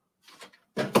Dime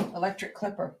electric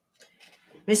clipper.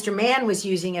 Mr. Mann was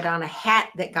using it on a hat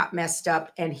that got messed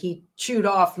up, and he chewed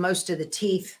off most of the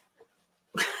teeth.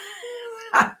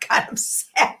 I got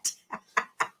upset.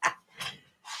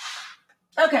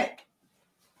 Okay.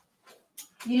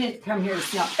 You didn't come here to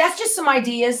smell. That's just some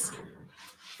ideas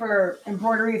for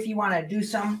embroidery if you want to do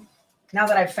some. Now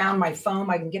that I've found my foam,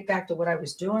 I can get back to what I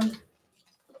was doing.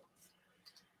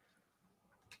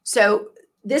 So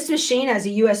this machine has a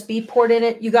USB port in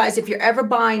it. You guys, if you're ever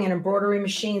buying an embroidery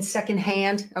machine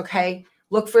secondhand, okay,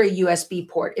 look for a USB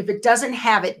port. If it doesn't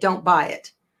have it, don't buy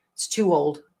it. It's too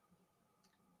old.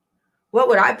 What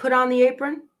would I put on the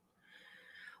apron?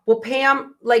 Well,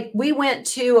 Pam, like we went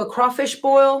to a crawfish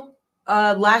boil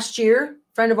last year,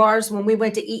 friend of ours, when we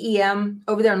went to EEM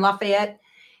over there in Lafayette.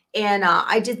 And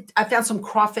I found some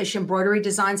crawfish embroidery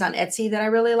designs on Etsy that I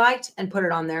really liked and put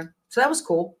it on there. So that was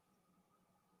cool.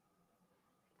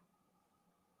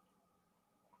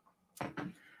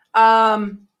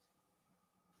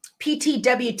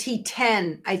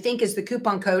 PTWT10, I think, is the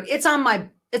coupon code. It's on my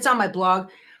blog.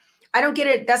 I don't get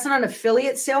it. That's not an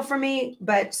affiliate sale for me,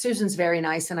 but Susan's very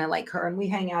nice and I like her. And we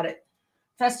hang out at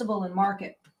Festival and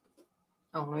Market.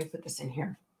 Oh, let me put this in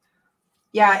here.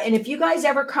 Yeah. And if you guys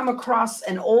ever come across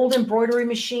an old embroidery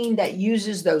machine that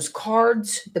uses those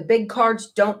cards, the big cards,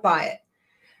 don't buy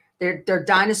it. They're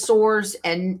dinosaurs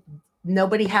and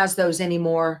nobody has those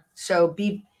anymore. So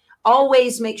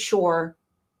always make sure.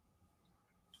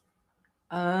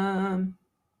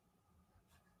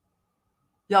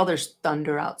 Y'all, there's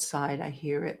thunder outside. I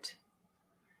hear it.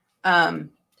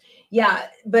 Yeah,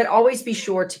 but always be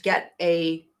sure to get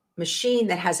a machine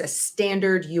that has a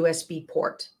standard USB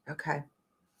port. Okay.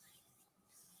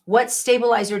 What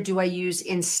stabilizer do I use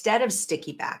instead of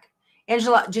sticky back?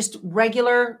 Angela, just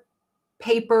regular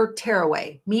paper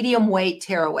tearaway, medium weight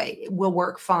tearaway will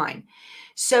work fine.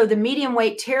 So the medium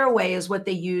weight tearaway is what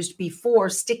they used before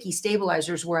sticky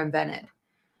stabilizers were invented.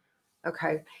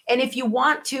 Okay. And if you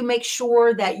want to make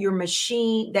sure that your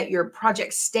machine, that your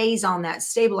project stays on that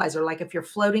stabilizer, like if you're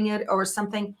floating it or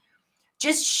something,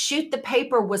 just shoot the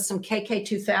paper with some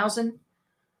KK2000.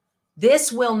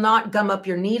 This will not gum up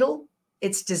your needle.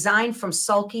 It's designed from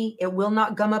sulky. It will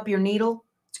not gum up your needle.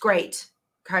 It's great.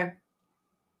 Okay.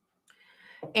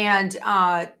 And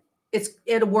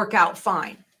it'll work out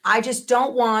fine. I just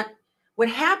don't want, what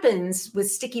happens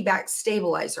with sticky back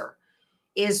stabilizer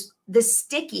is the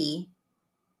sticky,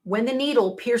 when the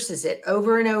needle pierces it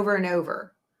over and over and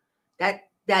over,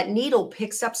 that needle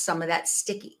picks up some of that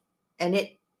sticky and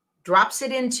it drops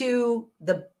it into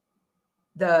the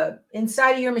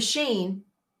inside of your machine,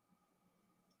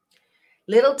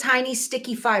 little tiny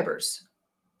sticky fibers.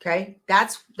 Okay.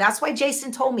 That's why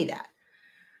Jason told me that.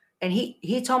 And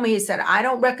he told me, he said, I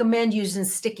don't recommend using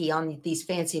sticky on these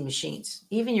fancy machines,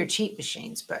 even your cheap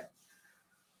machines, but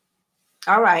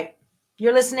all right.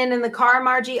 You're listening in the car,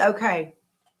 Margie? Okay.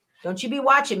 Don't you be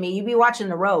watching me. You be watching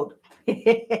the road.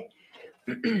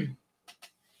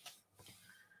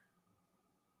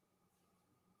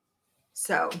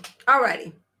 So, all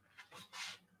righty.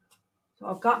 So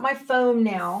I've got my phone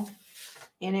now,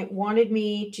 and it wanted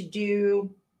me to do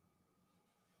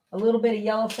a little bit of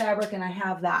yellow fabric, and I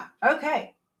have that.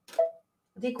 Okay.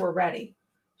 I think we're ready.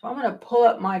 So I'm going to pull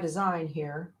up my design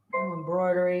here.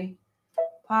 Embroidery,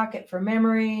 pocket for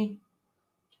memory,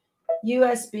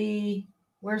 USB.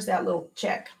 Where's that little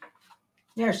check?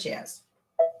 There she is.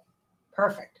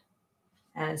 Perfect.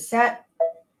 And set.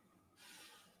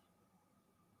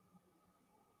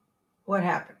 What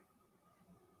happened?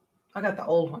 I got the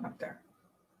old one up there.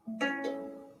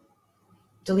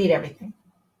 Delete everything.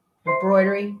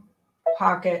 Embroidery,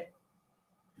 pocket.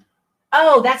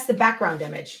 Oh, that's the background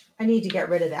image. I need to get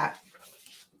rid of that.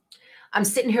 I'm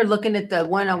sitting here looking at the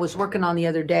one I was working on the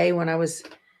other day when I was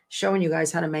showing you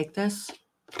guys how to make this.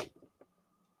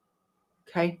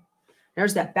 Okay.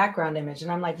 There's that background image.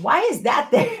 And I'm like, why is that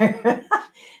there?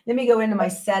 Let me go into my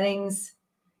settings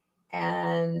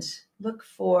and look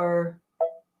for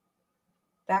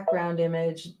background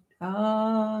image,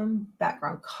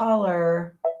 background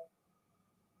color.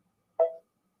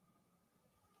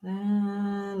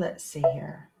 Let's see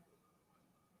here.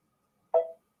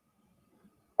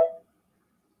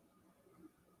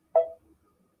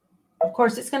 Of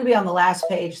course, it's going to be on the last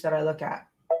page that I look at.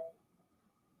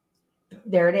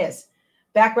 There it is.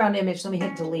 Background image. Let me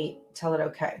hit delete. Tell it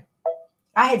okay.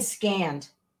 I had scanned.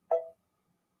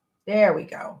 There we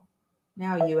go.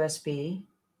 Now USB.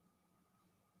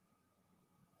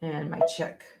 And my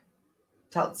check.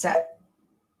 Tell it set.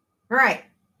 All right.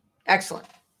 Excellent.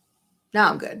 Now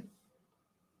I'm good.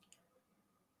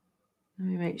 Let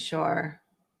me make sure.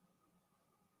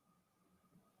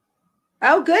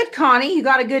 Oh, good, Connie. You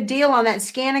got a good deal on that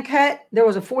scan and cut. There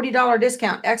was a $40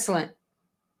 discount. Excellent.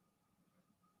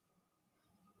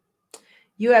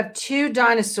 You have two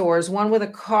dinosaurs, one with a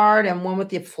card and one with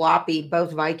the floppy,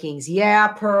 both Vikings. Yeah,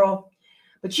 Pearl.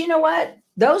 But you know what?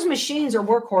 Those machines are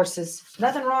workhorses.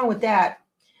 Nothing wrong with that.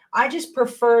 I just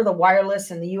prefer the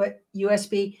wireless and the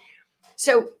USB.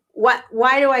 So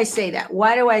why do I say that?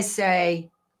 Why do I say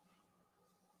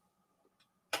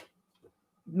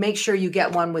make sure you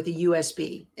get one with a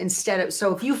USB instead of,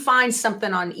 so if you find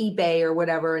something on eBay or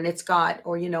whatever, and it's got,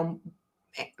 or, you know,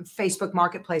 Facebook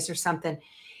Marketplace or something,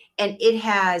 and it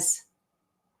has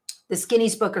the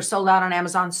Skinny's book are sold out on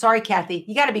Amazon. Sorry, Kathy,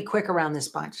 you got to be quick around this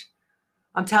bunch.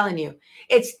 I'm telling you,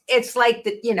 it's like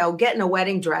the, you know, getting a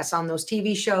wedding dress on those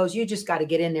TV shows. You just got to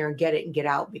get in there and get it and get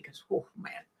out because, oh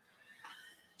man.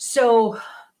 So,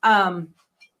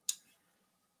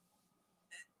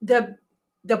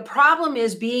 the problem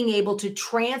is being able to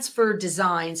transfer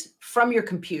designs from your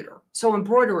computer. So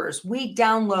embroiderers, we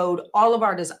download all of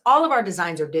our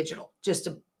designs are digital,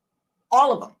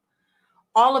 all of them.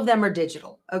 All of them are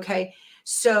digital. Okay.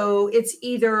 So it's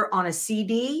either on a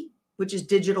CD, which is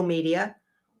digital media,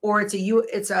 or it's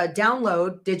a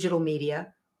download digital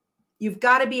media. You've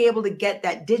got to be able to get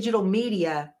that digital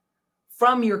media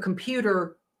from your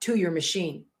computer to your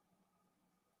machine.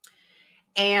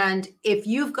 And if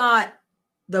you've got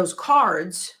those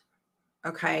cards,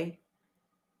 okay,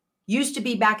 used to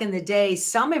be back in the day,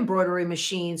 some embroidery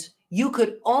machines, you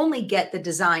could only get the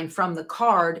design from the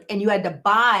card and you had to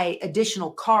buy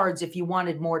additional cards if you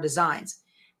wanted more designs.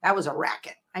 That was a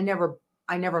racket. I never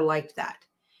liked that.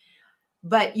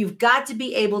 But you've got to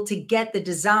be able to get the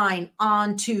design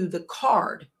onto the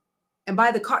card. And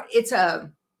by the card, it's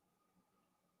a,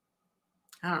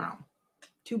 I don't know,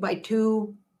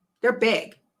 2x2. They're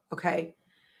big, okay?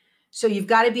 So you've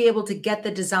got to be able to get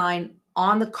the design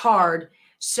on the card.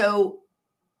 So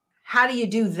how do you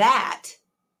do that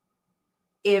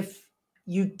if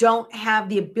you don't have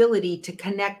the ability to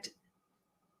connect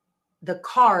the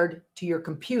card to your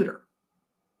computer?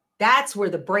 That's where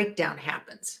the breakdown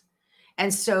happens.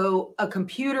 And so a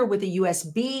computer with a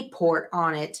USB port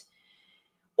on it,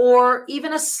 or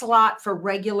even a slot for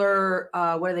regular,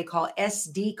 what do they call it?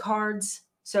 SD cards.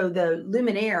 So the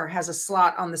Luminaire has a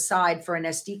slot on the side for an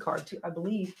SD card too, I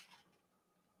believe.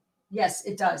 Yes,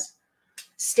 it does.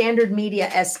 Standard media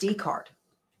SD card.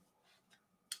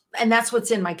 And that's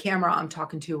what's in my camera I'm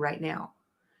talking to right now.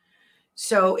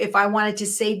 So if I wanted to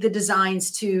save the designs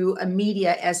to a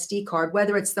media SD card,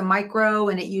 whether it's the micro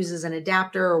and it uses an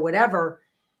adapter or whatever,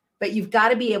 but you've got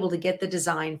to be able to get the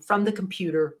design from the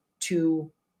computer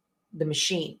to the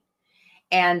machine.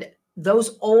 And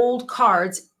those old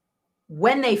cards,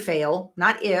 when they fail,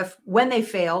 not if, when they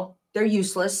fail, they're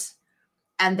useless.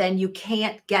 And then you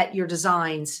can't get your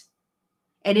designs.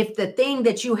 And if the thing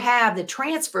that you have that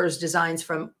transfers designs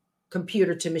from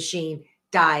computer to machine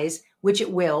dies, which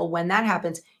it will, when that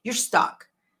happens, you're stuck.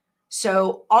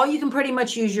 So all you can pretty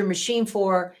much use your machine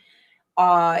for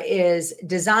is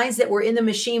designs that were in the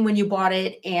machine when you bought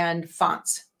it and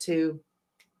fonts to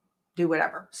do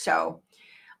whatever. So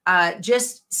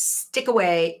just stick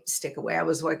away. I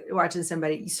was watching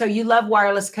somebody. So you love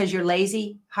wireless because you're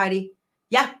lazy, Heidi?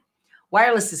 Yeah,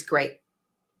 wireless is great.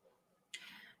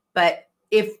 But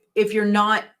if you're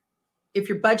not, if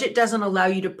your budget doesn't allow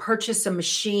you to purchase a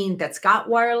machine that's got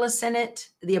wireless in it,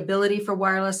 the ability for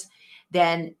wireless,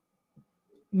 then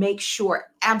make sure,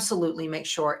 absolutely make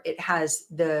sure it has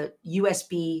the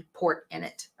USB port in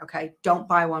it. Okay. Don't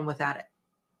buy one without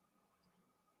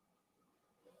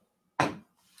it,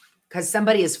 because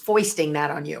somebody is foisting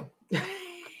that on you.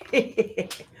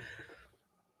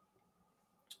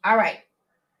 All right.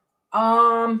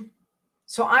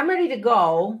 So I'm ready to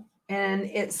go, and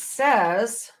it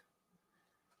says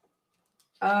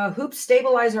hoop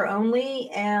stabilizer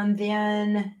only, and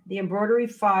then the embroidery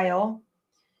file.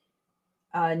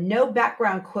 No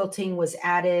background quilting was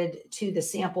added to the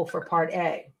sample for part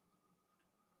A.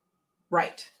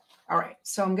 Right. All right.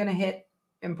 So I'm going to hit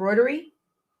embroidery,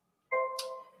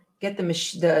 get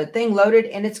the thing loaded,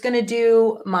 and it's going to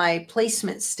do my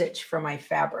placement stitch for my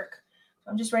fabric.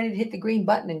 So I'm just ready to hit the green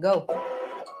button and go.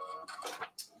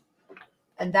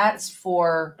 And that's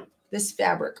for this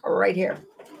fabric right here.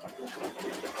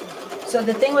 So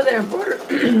the thing with an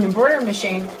embroidery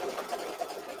machine,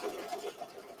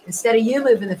 instead of you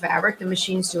moving the fabric, the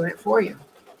machine's doing it for you.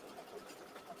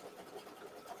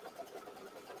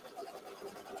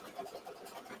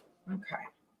 Okay.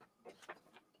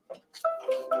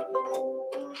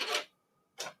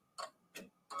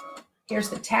 Here's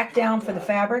the tack down for the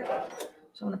fabric.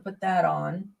 So I'm going to put that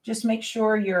on. Just make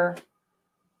sure your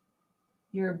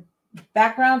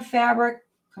background fabric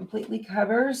completely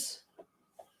covers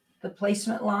the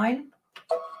placement line.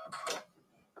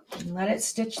 And let it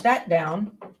stitch that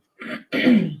down.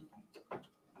 Let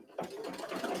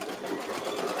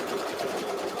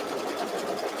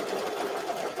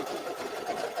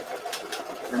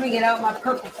me get out my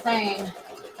purple thing.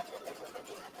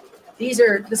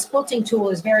 This quilting tool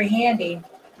is very handy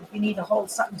if you need to hold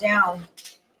something down,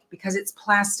 because it's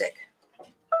plastic.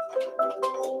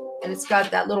 And it's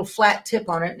got that little flat tip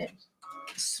on it, and it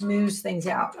smooths things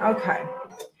out. Okay.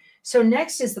 So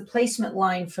next is the placement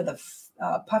line for the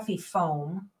puffy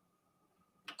foam.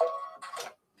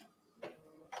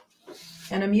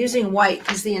 And I'm using white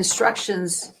because the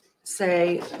instructions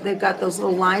say they've got those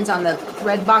little lines on the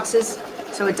thread boxes,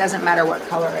 so it doesn't matter what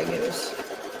color I use.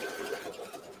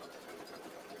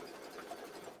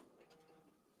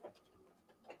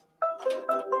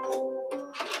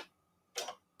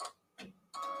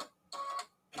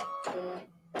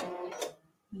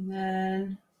 And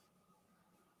then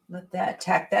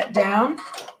tack that down.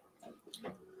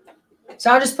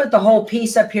 So I'll just put the whole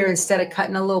piece up here instead of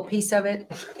cutting a little piece of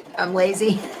it. I'm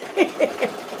lazy.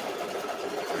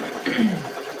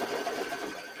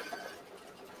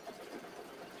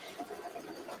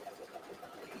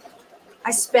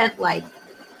 I spent like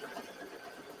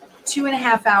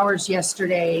 2.5 hours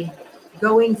yesterday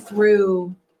going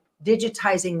through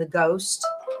digitizing the ghost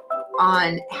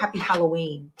on Happy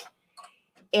Halloween.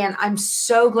 And I'm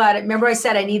so glad. Remember I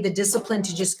said I need the discipline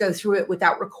to just go through it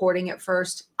without recording it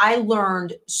first. I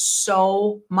learned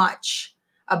so much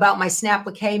about my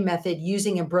snap-applique method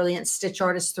using a Brilliant Stitch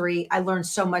Artist 3. I learned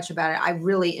so much about it. I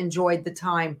really enjoyed the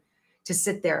time to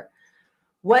sit there.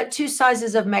 What 2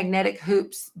 sizes of magnetic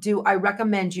hoops do I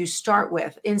recommend you start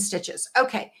with in stitches?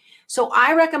 Okay, so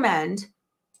I recommend,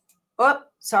 oh,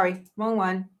 sorry, wrong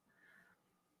one.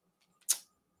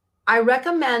 I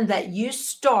recommend that you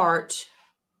start,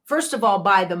 first of all,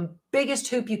 buy the biggest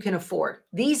hoop you can afford.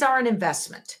 These are an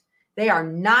investment. They are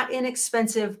not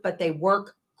inexpensive, but they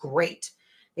work great.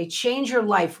 They change your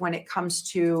life when it comes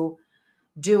to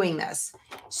doing this.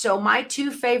 So my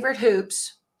 2 favorite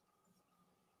hoops,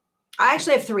 I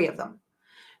actually have 3 of them.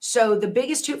 So the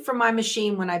biggest hoop from my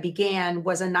machine when I began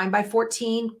was a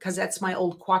 9x14, because that's my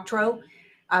old Quattro.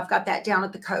 I've got that down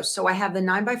at the coast. So I have the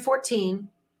 9x14.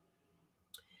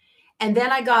 And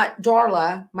then I got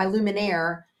Darla, my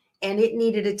Luminaire, and it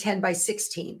needed a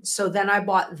 10x16. So then I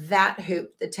bought that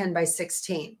hoop, the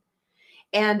 10x16.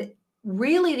 And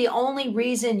really the only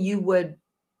reason you would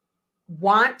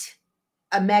want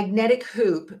a magnetic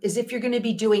hoop is if you're going to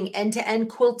be doing end-to-end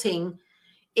quilting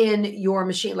in your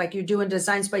machine, like you're doing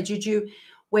Designs by Juju.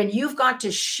 When you've got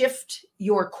to shift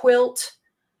your quilt,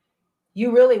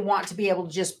 you really want to be able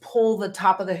to just pull the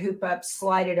top of the hoop up,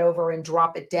 slide it over, and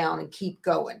drop it down and keep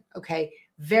going. Okay.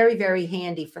 Very, very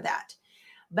handy for that.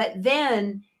 But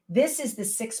then this is the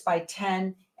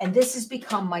 6x10, and this has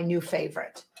become my new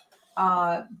favorite.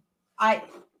 I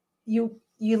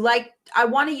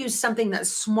want to use something that's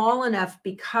small enough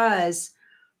because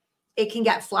it can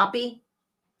get floppy,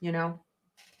 you know.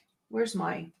 Where's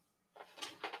my,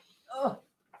 oh,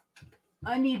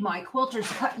 I need my quilter's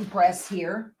cut and press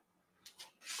here.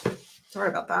 Sorry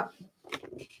about that.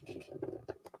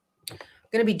 I'm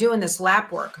going to be doing this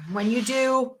lap work. When you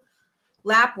do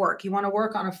lap work, you want to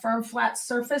work on a firm, flat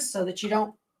surface so that you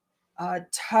don't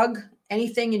tug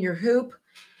anything in your hoop.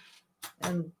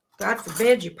 And God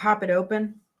forbid you pop it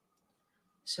open.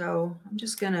 So I'm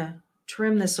just going to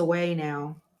trim this away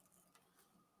now.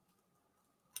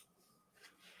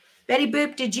 Betty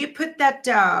Boop, did you put that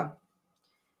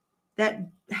that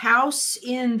house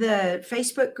in the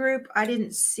Facebook group? I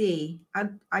didn't see.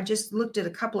 I just looked at a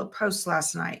couple of posts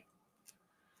last night.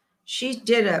 She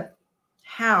did a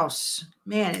house.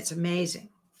 Man, it's amazing.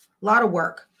 A lot of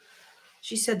work.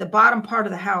 She said the bottom part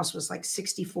of the house was like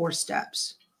 64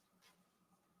 steps.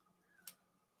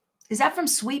 Is that from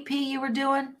Sweet Pea you were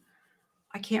doing?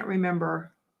 I can't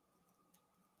remember.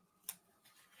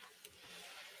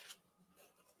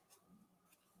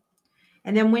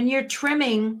 And then when you're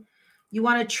trimming, you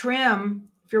want to trim,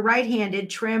 if you're right-handed,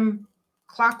 trim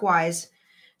clockwise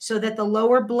so that the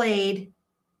lower blade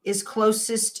is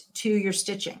closest to your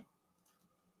stitching.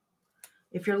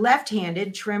 If you're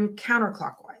left-handed, trim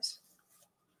counterclockwise.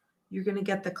 You're going to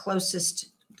get the closest,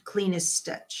 cleanest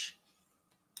stitch.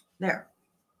 There.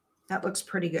 That looks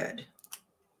pretty good.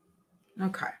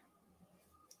 Okay.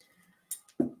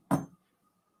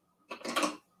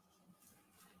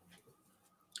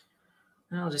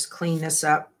 And I'll just clean this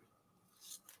up.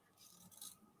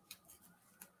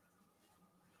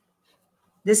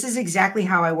 This is exactly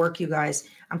how I work, you guys.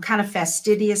 I'm kind of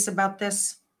fastidious about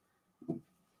this.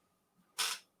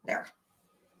 There.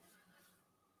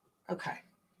 Okay.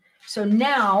 So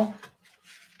now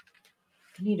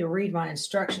I need to read my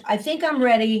instructions. I think I'm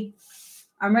ready.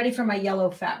 I'm ready for my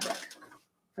yellow fabric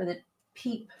for the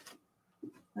peep.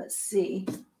 Let's see.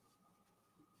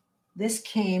 This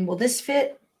came, will this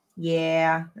fit?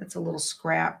 Yeah, that's a little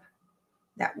scrap.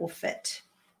 That will fit.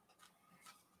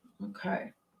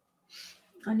 Okay.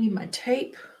 I need my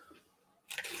tape.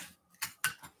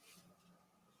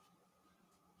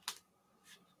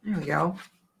 There we go.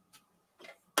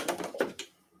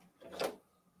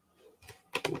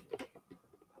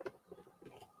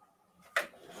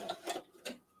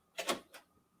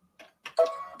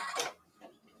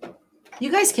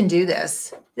 You guys can do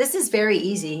this. This is very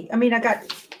easy. I mean, I got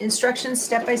instructions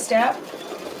step by step.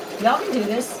 Y'all can do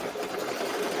this.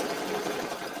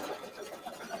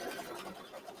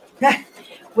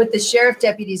 With the sheriff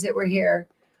deputies that were here,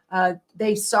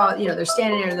 they saw, you know, they're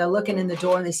standing there and they're looking in the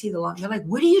door and they see the long. They're like,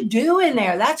 "What are you doing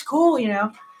there? That's cool," you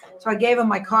know. So I gave them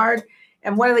my card,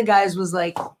 and one of the guys was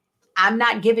like, "I'm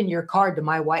not giving your card to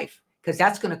my wife because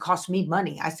that's going to cost me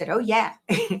money." I said, "Oh yeah,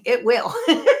 it will."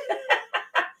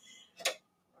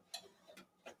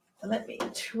 Let me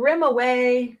trim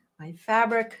away my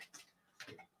fabric.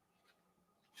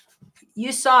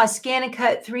 You saw a Scan and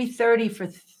Cut 330 for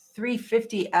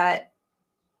 $350 at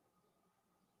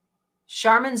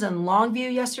Charmin's and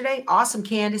Longview yesterday. Awesome,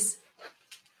 Candace.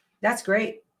 That's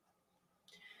great.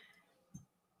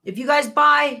 If you guys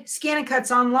buy Scan and Cuts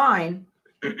online,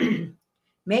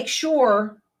 make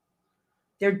sure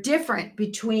they're different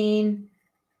between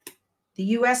the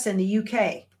US and the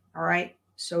UK. All right.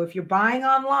 So if you're buying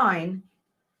online,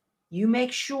 you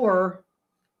make sure,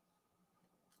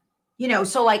 you know,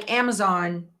 so like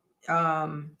Amazon,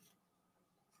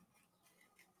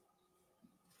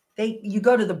 you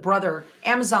go to the Brother.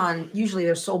 Amazon, usually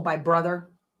they're sold by Brother,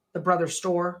 the Brother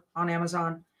store on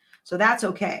Amazon. So that's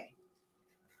okay.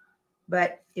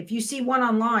 But if you see one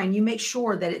online, you make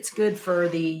sure that it's good for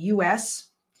the US.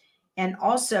 And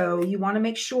also you want to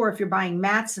make sure if you're buying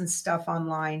mats and stuff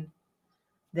online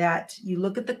that you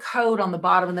look at the code on the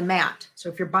bottom of the mat. So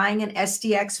if you're buying an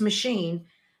SDX machine,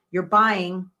 you're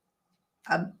buying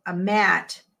a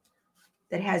mat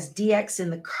that has DX in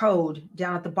the code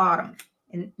down at the bottom,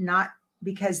 and not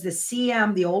because the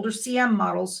CM, the older CM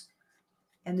models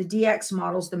and the DX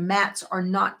models, the mats are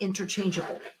not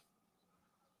interchangeable.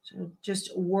 So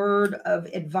just a word of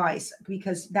advice,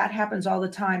 because that happens all the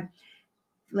time.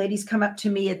 ladies come up to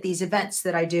me at these events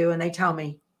that I do and they tell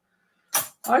me,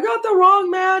 I got the wrong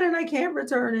mat and I can't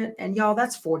return it. And y'all,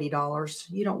 that's $40.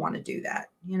 You don't want to do that,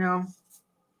 you know?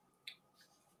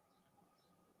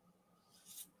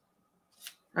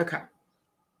 Okay.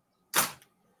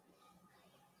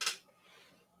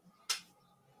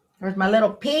 There's my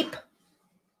little peep.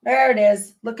 There it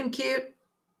is. Looking cute.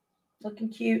 Looking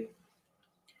cute.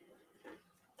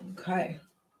 Okay.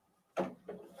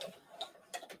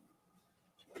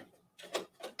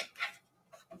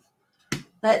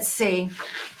 Let's see.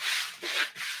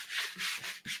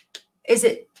 Is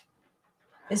it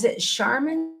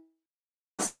Charmin?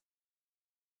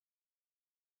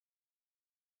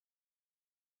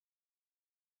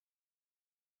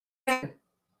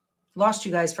 Lost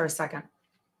you guys for a second.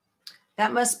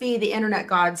 That must be the internet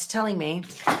gods telling me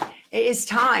it is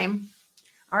time.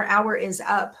 Our hour is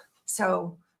up.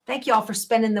 So thank you all for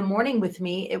spending the morning with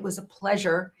me. It was a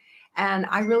pleasure. And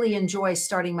I really enjoy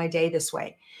starting my day this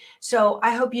way. So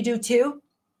I hope you do too.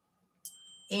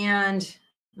 And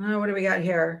what do we got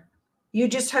here? You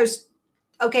just host.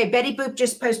 Okay, Betty Boop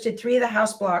just posted 3 of the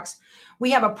house blocks.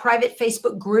 We have a private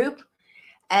Facebook group.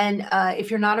 And if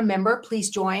you're not a member, please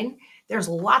join. There's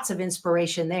lots of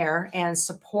inspiration there and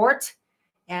support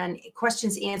and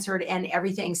questions answered and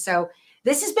everything. So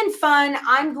this has been fun.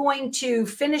 I'm going to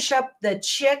finish up the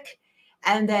chick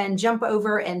and then jump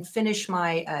over and finish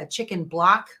my chicken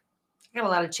block. I got a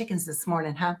lot of chickens this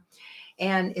morning, huh?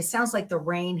 And it sounds like the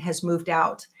rain has moved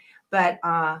out, but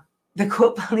the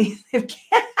quilt police have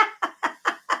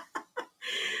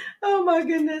oh my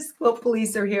goodness, quilt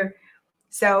police are here.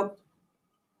 So,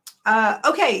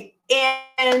 okay.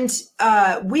 And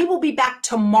we will be back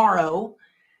tomorrow,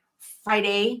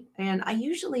 Friday. And I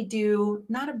usually do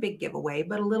not a big giveaway,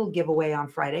 but a little giveaway on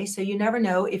Friday. So you never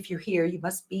know if you're here, you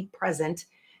must be present.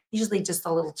 Usually just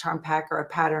a little charm pack or a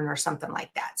pattern or something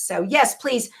like that. So yes,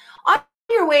 please, on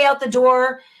your way out the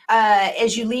door,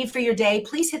 as you leave for your day,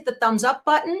 please hit the thumbs up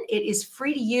button. It is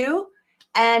free to you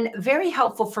and very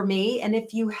helpful for me. And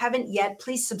if you haven't yet,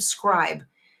 please subscribe.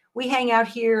 We hang out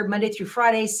here Monday through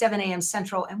Friday, 7 a.m.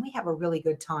 Central, and we have a really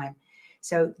good time.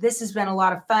 So this has been a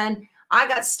lot of fun. I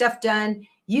got stuff done.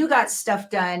 You got stuff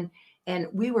done, and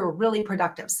we were really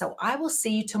productive. So I will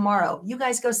see you tomorrow. You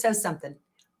guys go sew something.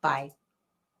 Bye.